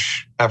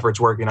research efforts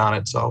working on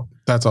it. So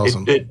that's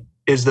awesome. It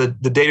is the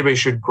database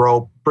should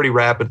grow pretty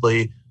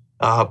rapidly,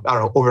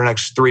 over the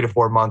next 3 to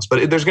 4 months,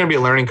 but there's going to be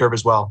a learning curve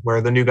as well,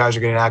 where the new guys are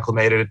getting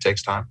acclimated. It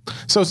takes time.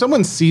 So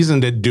someone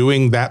seasoned at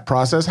doing that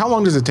process, how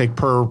long does it take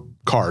per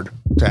card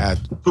to add?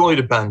 It totally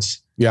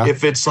depends. Yeah.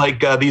 If it's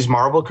like these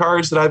Marvel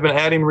cards that I've been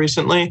adding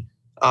recently,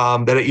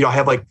 that, you know,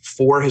 have like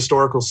 4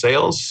 historical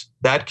sales,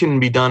 that can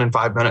be done in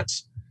 5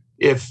 minutes.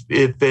 If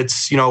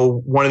it's, you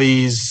know, one of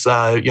these,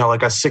 you know,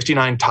 like a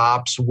 69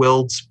 Topps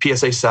Wilts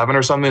PSA 7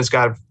 or something that's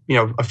got, you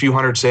know, a few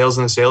hundred sales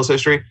in the sales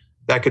history,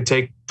 that could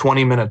take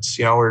 20 minutes,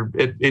 you know, or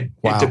it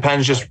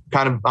depends just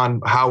kind of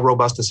on how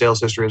robust the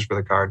sales history is for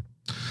the card.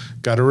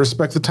 Got to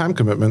respect the time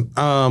commitment.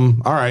 All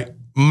right.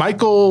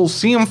 Michael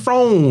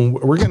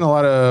Cianfrone. We're getting a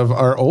lot of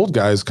our old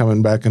guys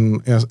coming back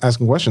and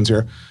asking questions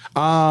here.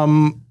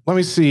 Let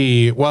me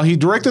see. Well, he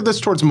directed this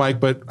towards Mike,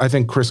 but I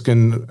think Chris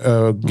can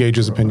gauge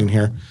his opinion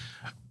here.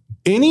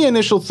 Any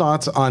initial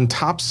thoughts on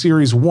Topps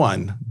Series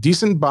 1?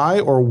 Decent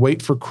buy or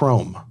wait for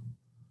Chrome?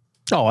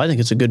 Oh, I think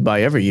it's a good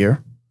buy every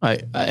year. I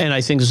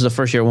think this is the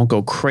first year it won't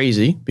go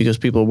crazy because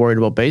people are worried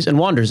about base, and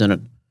Wander's in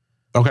it.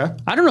 Okay.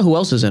 I don't know who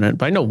else is in it,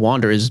 but I know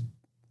Wander is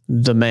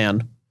the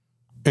man.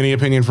 Any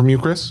opinion from you,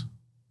 Chris?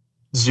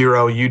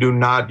 0. You do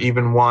not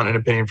even want an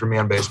opinion from me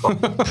on baseball.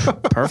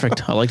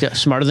 Perfect. I like that.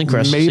 Smarter than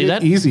Chris. Made see it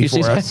that? easy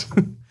for us.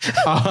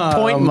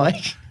 Point,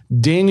 Mike.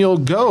 Daniel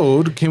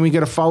Goad, can we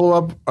get a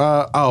follow-up?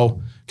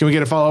 Can we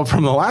get a follow-up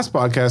from the last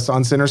podcast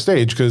on Center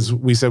Stage? Because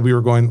we said we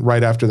were going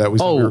right after that. We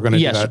said we were going to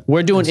do that.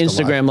 We're doing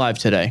Instagram live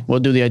today. We'll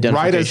do the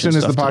identification. Right as soon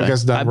as the podcast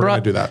is done, we're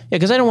going to do that. Yeah,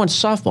 because I don't want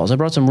softballs. I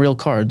brought some real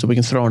cards that we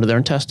can throw into there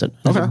and test it.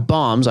 If it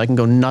bombs, I can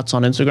go nuts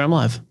on Instagram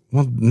Live.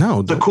 Well, no.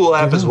 It's a cool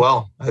app as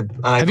well.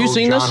 Have you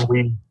seen this?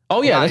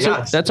 Oh, yeah.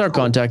 That's our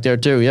contact there,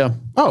 too. Yeah.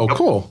 Oh,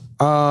 cool.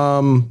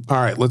 All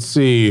right. Let's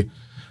see.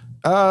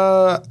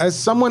 As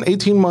someone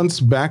 18 months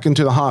back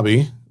into the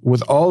hobby,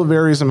 with all the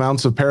various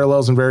amounts of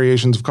parallels and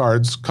variations of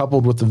cards,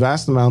 coupled with the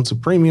vast amounts of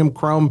premium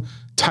Chrome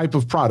type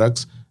of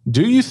products,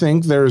 do you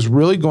think there is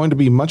really going to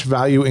be much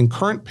value in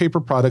current paper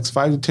products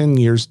 5 to 10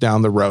 years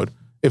down the road?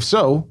 If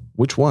so,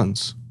 which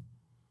ones?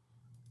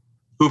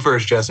 Who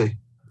first, Jesse?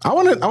 I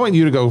want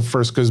you to go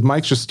first because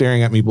Mike's just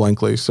staring at me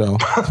blankly. So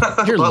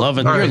you're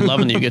loving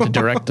that you get to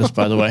direct this,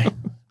 by the way.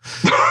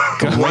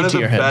 One of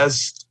the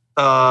best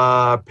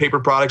paper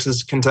products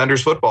is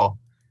Contenders Football.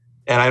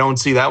 And I don't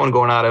see that one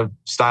going out of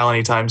style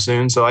anytime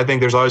soon. So I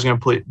think there's always going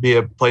to be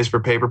a place for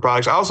paper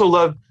products. I also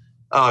love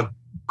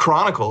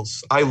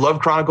Chronicles. I love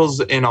Chronicles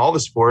in all the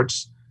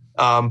sports.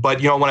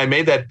 But, you know, when I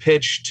made that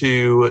pitch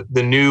to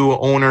the new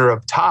owner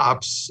of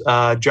Topps,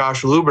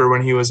 Josh Luber,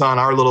 when he was on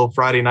our little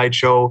Friday night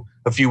show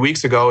a few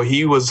weeks ago,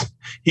 he was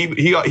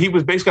basically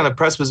on the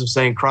precipice of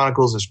saying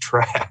Chronicles is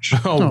trash.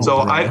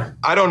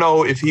 I don't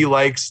know if he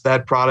likes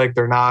that product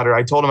or not, or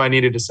I told him I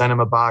needed to send him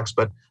a box,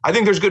 but I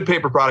think there's good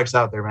paper products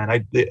out there,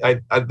 man.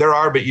 There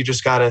are, but you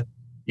just gotta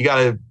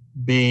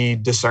be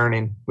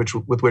discerning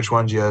with which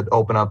ones you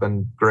open up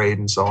and grade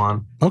and so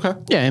on. Okay.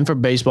 Yeah, and for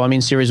baseball, I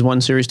mean, Series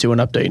 1, Series 2,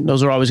 and Update.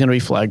 Those are always going to be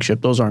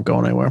flagship. Those aren't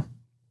going anywhere.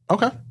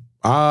 Okay.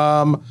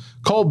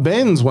 Cole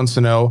Benz wants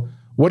to know,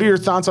 what are your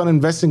thoughts on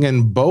investing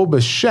in Bo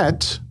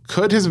Bichette?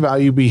 Could his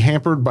value be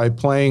hampered by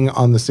playing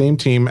on the same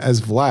team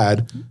as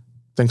Vlad?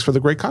 Thanks for the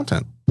great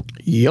content.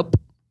 Yep.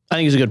 I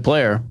think he's a good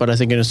player, but I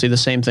think you're going to see the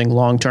same thing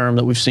long-term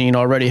that we've seen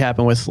already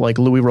happen with like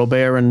Louis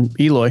Robert and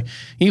Eloy.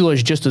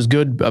 Eloy's just as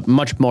good, a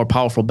much more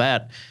powerful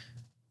bat.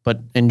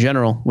 But in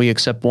general, we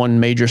accept one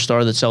major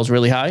star that sells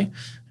really high.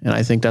 And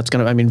I think that's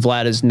going to, I mean,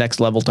 Vlad is next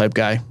level type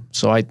guy.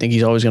 So I think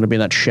he's always going to be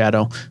in that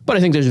shadow. But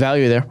I think there's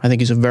value there. I think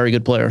he's a very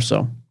good player.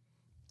 So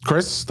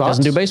Chris, thoughts?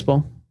 Doesn't do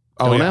baseball.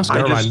 Oh, yeah.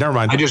 Never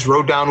mind. I just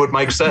wrote down what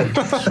Mike said.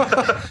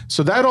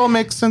 So that all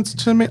makes sense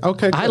to me.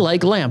 Okay. Good. I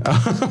like Lamp.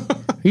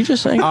 Are you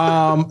just saying?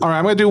 All right,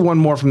 I'm going to do one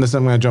more from this.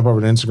 I'm going to jump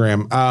over to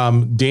Instagram.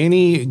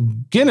 Danny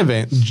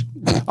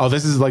Ginnivan. Oh,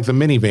 this is like the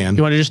minivan.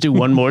 You want to just do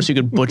one more so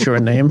you could butcher a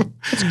name?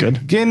 That's good.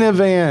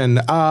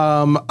 Ginnivan.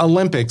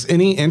 Olympics.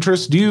 Any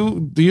interest?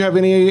 Do you have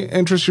any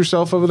interest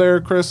yourself over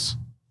there, Chris?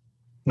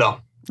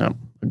 No. No.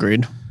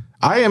 Agreed.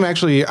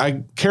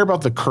 I care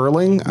about the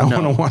curling. I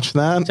want to watch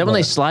that. Is that when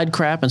they slide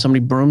crap and somebody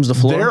brooms the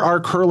floor? There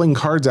are curling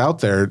cards out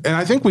there. And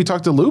I think we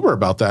talked to Luber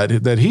about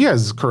that he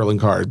has curling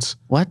cards.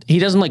 What? He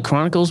doesn't like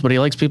Chronicles, but he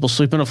likes people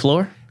sweeping the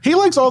floor? He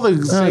likes all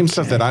the same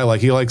stuff that I like.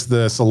 He likes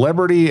the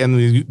celebrity and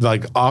the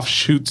like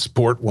offshoot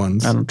sport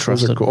ones. I don't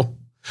trust it. Cool.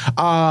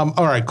 All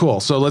right, cool.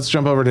 So let's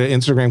jump over to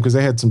Instagram because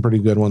they had some pretty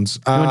good ones.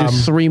 You want to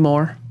do 3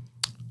 more?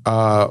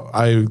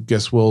 I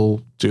guess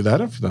we'll do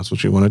that if that's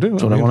what you want to do.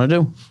 That's what I want to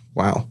do.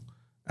 Wow.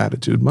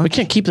 Attitude much. We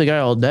can't keep the guy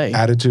all day.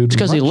 Attitude It's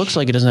because he looks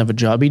like he doesn't have a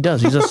job. He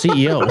does. He's a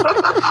CEO.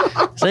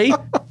 See?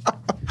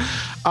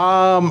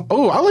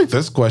 I like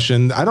this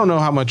question. I don't know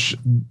how much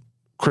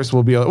Chris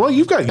will be. Well,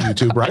 you've got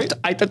YouTube, right?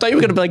 I thought you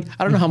were going to be like,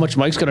 I don't know how much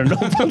Mike's going to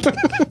know about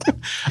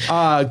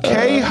that.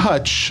 K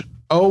Hutch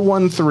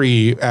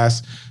 013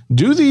 asks,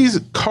 do these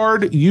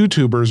card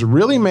YouTubers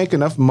really make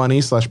enough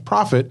money /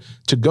 profit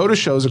to go to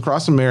shows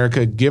across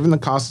America given the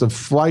cost of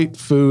flight,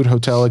 food,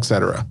 hotel,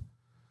 etc.?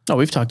 Oh,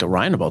 we've talked to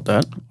Ryan about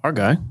that. Our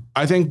guy.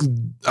 I think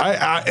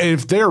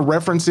if they're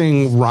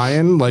referencing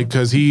Ryan, like,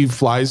 because he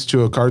flies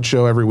to a card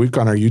show every week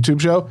on our YouTube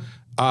show,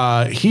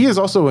 he is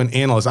also an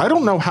analyst. I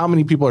don't know how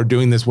many people are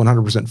doing this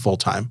 100% full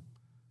time.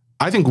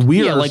 I think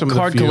we are like some of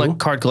the few.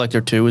 Card Collector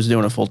 2 is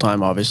doing it full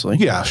time, obviously.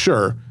 Yeah,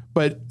 sure.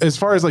 But as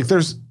far as like,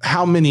 there's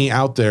how many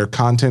out there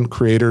content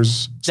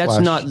creators? That's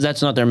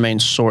not their main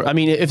source. I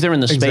mean, if they're in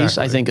the space,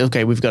 I think,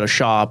 okay, we've got a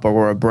shop or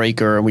we're a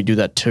breaker and we do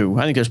that too.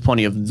 I think there's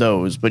plenty of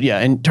those. But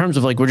yeah, in terms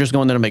of like, we're just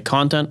going there to make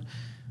content,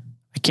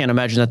 I can't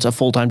imagine that's a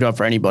full-time job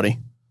for anybody.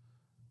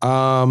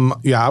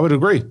 Yeah, I would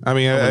agree. I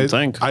mean,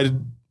 I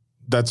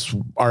that's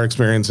our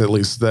experience, at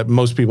least, that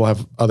most people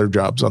have other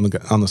jobs on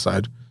the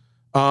side.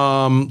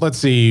 Let's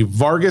see.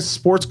 Vargas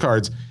Sports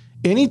Cards.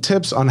 Any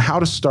tips on how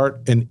to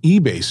start an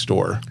eBay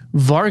store?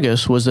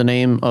 Vargas was the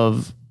name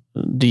of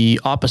the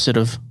opposite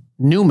of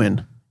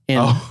Newman in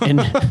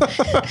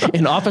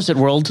opposite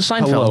world to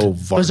Seinfeld. Hello,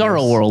 Vargas.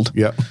 Bizarro world.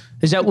 Yep.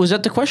 Was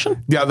that the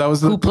question? Yeah, that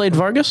was Who played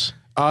Vargas?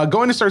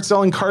 Going to start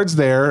selling cards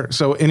there,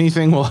 so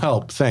anything will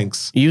help.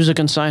 Thanks. Use a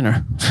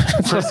consignor.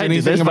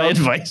 That's my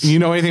advice. You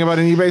know anything about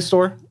an eBay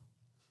store?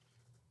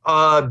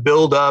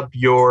 Build up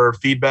your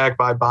feedback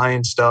by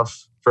buying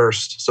stuff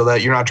first, so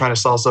that you're not trying to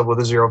sell stuff with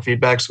a 0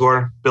 feedback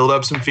score. Build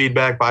up some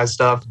feedback, buy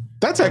stuff.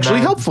 That's actually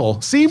helpful.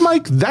 See,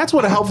 Mike, that's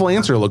what a helpful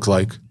answer looks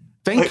like.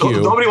 Thank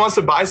you. Nobody wants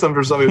to buy something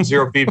from somebody with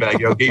 0 feedback.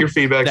 Get your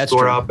feedback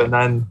score up and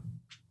then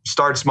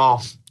start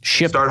small.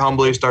 Start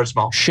humbly, start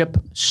small. Ship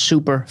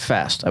super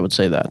fast. I would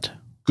say that.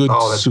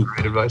 That's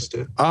great advice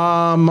too.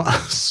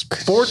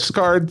 Sports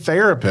card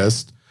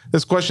therapist.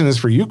 This question is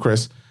for you,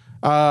 Chris.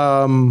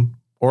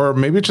 Or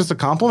maybe it's just a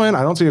compliment.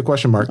 I don't see a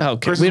question mark.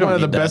 Okay, Chris is one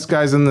of the best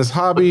guys in this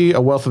hobby,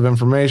 a wealth of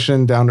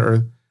information, down to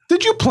earth.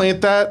 Did you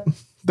plant that?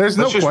 There's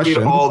no question.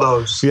 Read all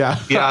those. Yeah.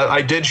 Yeah,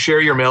 I did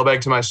share your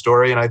mailbag to my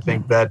story, and I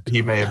think that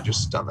he may have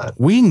just done that.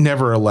 We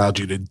never allowed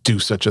you to do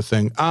such a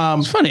thing.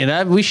 It's funny.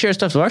 We share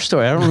stuff to our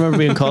story. I don't remember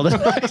being called it.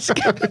 When's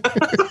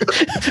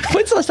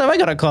the last time I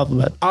got a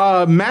compliment?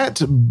 Matt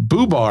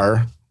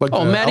Bubar.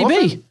 Matty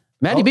B.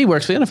 Matty B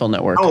works for the NFL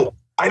Network. Oh,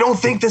 I don't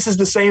think this is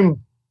the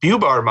same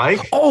Bubar,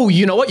 Mike. Oh,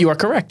 you know what? You are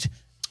correct.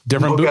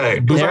 Different. Okay.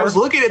 Because I was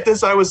looking at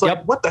this, I was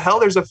like, what the hell?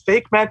 There's a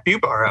fake Matt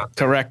Bubar out.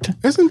 Correct.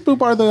 Isn't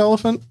Bubar the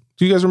elephant?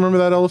 Do you guys remember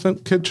that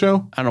elephant kid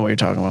show? I don't know what you're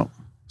talking about.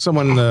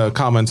 Someone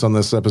comments on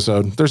this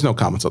episode. There's no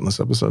comments on this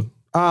episode.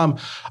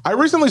 I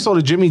recently sold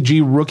a Jimmy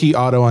G rookie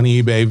auto on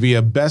eBay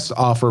via best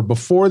offer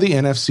before the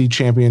NFC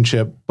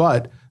Championship,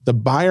 but the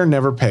buyer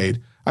never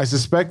paid. I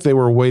suspect they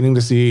were waiting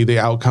to see the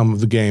outcome of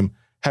the game.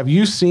 Have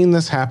you seen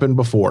this happen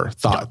before?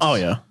 Thoughts? Oh,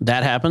 yeah.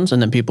 That happens,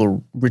 and then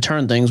people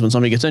return things when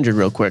somebody gets injured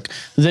real quick.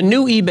 The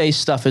new eBay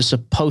stuff is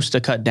supposed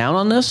to cut down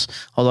on this,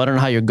 although I don't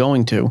know how you're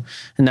going to,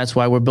 and that's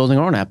why we're building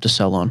our own app to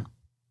sell on.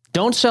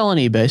 Don't sell on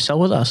eBay. Sell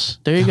with us.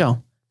 There you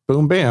go.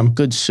 Boom, bam.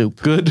 Good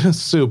soup. Good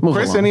soup. Move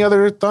Chris, along. any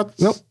other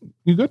thoughts? Nope.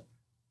 You good?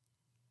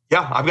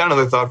 Yeah, I've got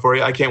another thought for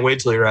you. I can't wait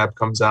till your app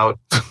comes out,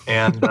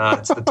 and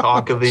it's the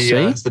talk of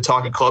it's the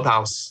talk of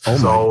Clubhouse. Oh,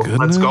 so my goodness.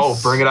 let's go,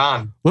 bring it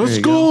on. Let's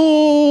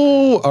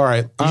go. All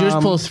right. Did you just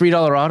pull a $3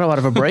 auto out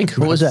of a break?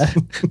 What was that?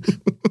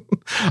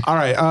 All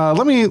right.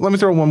 Let me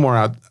throw one more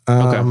out.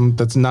 Okay.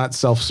 That's not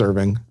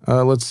self-serving.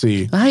 Let's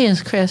see. Hi,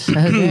 yes, Chris.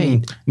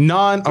 Great.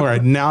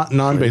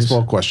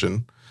 Non-baseball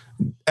question.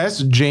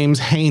 S. James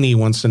Haney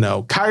wants to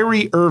know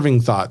Kyrie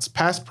Irving thoughts,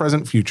 past,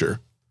 present, future.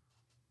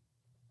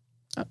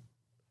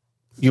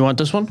 You want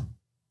this one?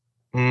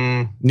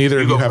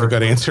 Neither of you have a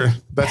good answer.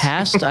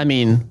 Past, I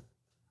mean,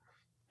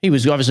 he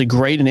was obviously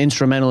great and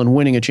instrumental in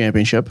winning a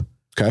championship.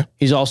 Okay.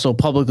 He's also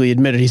publicly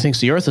admitted he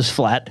thinks the earth is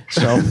flat.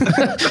 So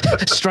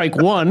strike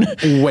one.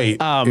 Wait,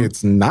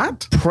 it's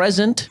not?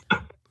 Present.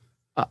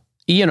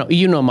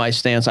 You know my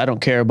stance. I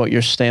don't care about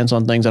your stance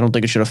on things. I don't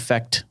think it should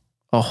affect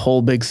a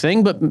whole big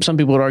thing, but some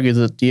people would argue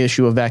that the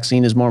issue of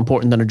vaccine is more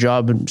important than a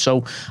job. And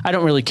so I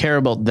don't really care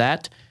about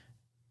that.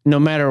 No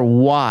matter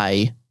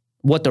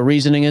what the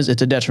reasoning is,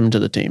 it's a detriment to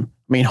the team.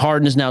 I mean,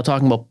 Harden is now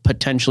talking about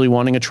potentially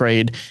wanting a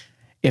trade.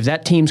 If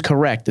that team's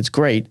correct, it's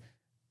great.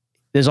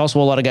 There's also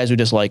a lot of guys who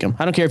dislike him.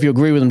 I don't care if you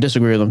agree with him,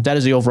 disagree with him. That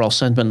is the overall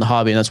sentiment in the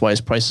hobby, and that's why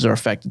his prices are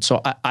affected.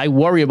 So I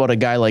worry about a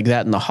guy like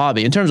that in the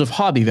hobby, in terms of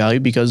hobby value,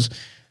 because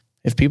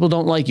if people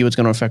don't like you, it's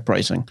going to affect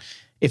pricing.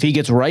 If he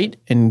gets right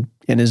and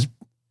is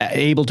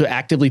able to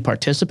actively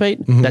participate,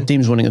 that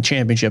team's winning a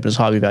championship, and his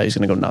hobby value is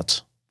going to go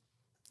nuts.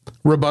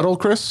 Rebuttal,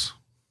 Chris?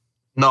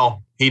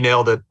 No, he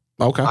nailed it.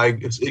 Okay.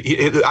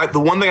 The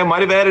one thing I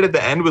might have added at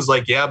the end was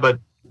like, yeah, but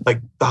like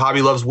the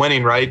hobby loves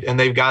winning, right? And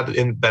they've got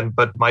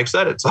but Mike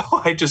said it. So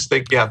I just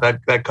think, yeah,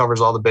 that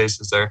covers all the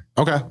bases there.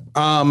 Okay.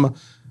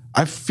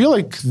 I feel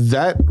like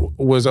that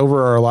was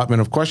over our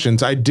allotment of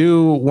questions. I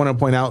do want to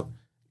point out,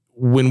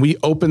 when we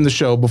opened the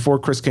show before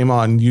Chris came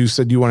on, you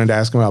said you wanted to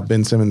ask him about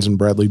Ben Simmons and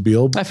Bradley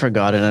Beal. I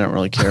forgot it. I don't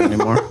really care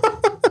anymore.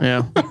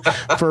 Yeah.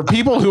 For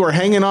people who are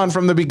hanging on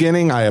from the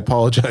beginning, I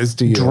apologize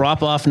to you.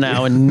 Drop off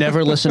now and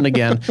never listen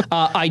again.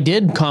 I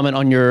did comment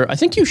on I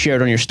think you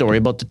shared on your story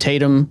about the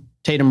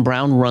Tatum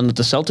Brown run that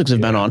the Celtics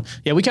have been on.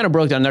 Yeah, we kind of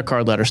broke down their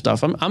card ladder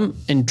stuff. I'm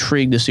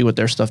intrigued to see what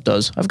their stuff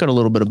does. I've got a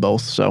little bit of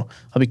both, so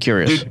I'll be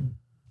curious. Dude,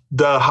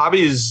 the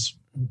hobby is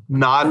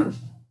not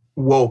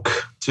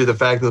woke to the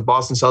fact that the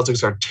Boston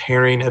Celtics are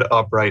tearing it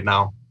up right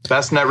now.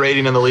 Best net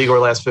rating in the league over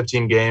the last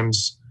 15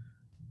 games.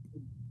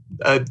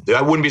 I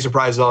wouldn't be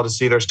surprised at all to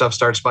see their stuff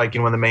start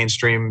spiking when the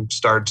mainstream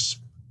starts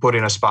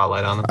putting a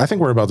spotlight on them. I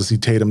think we're about to see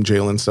Tatum,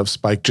 Jalen stuff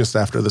spike just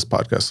after this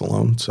podcast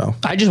alone. So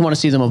I just want to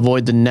see them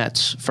avoid the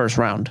Nets first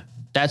round.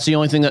 That's the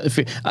only thing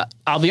that,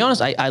 I'll be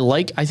honest,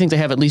 I think they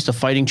have at least a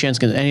fighting chance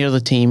against any other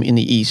team in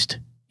the East,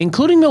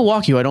 including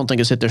Milwaukee, who I don't think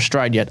has hit their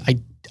stride yet.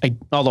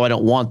 Although I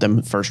don't want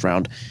them first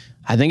round.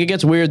 I think it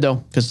gets weird though,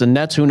 because the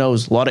Nets, who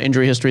knows, a lot of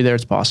injury history there.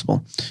 It's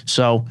possible.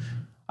 So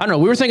I don't know.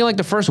 We were thinking like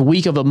the first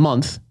week of a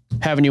month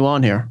having you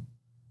on here.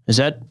 Is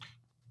that,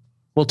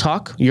 we'll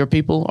talk, your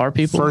people, our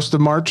people? 1st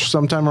of March,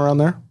 sometime around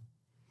there?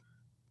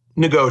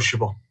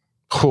 Negotiable.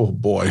 Oh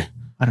boy.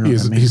 I don't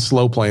know. He's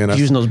slow playing us.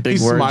 He's using those big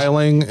words. He's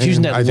smiling.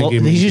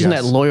 He's using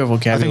that lawyer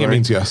vocabulary. I think it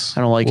means yes. I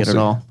don't like it at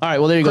all. All right,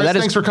 well, there you go.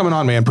 Thanks for coming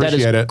on, man.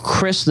 Appreciate it.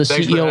 Chris, the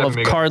CEO of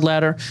Card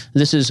Ladder.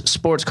 This is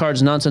Sports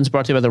Cards Nonsense,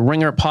 brought to you by the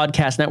Ringer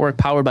Podcast Network,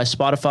 powered by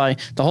Spotify.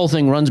 The whole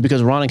thing runs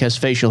because Ronak has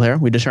facial hair.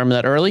 We determined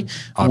that early.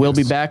 Obvious. We'll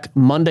be back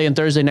Monday and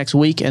Thursday next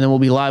week, and then we'll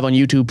be live on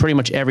YouTube pretty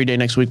much every day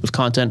next week with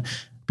content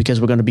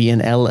because we're going to be in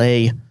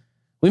LA.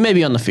 We may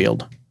be on the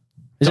field.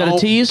 Is that a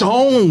tease?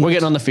 We're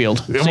getting on the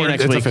field. See you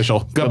next week. It's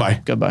official.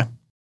 Goodbye. Goodbye.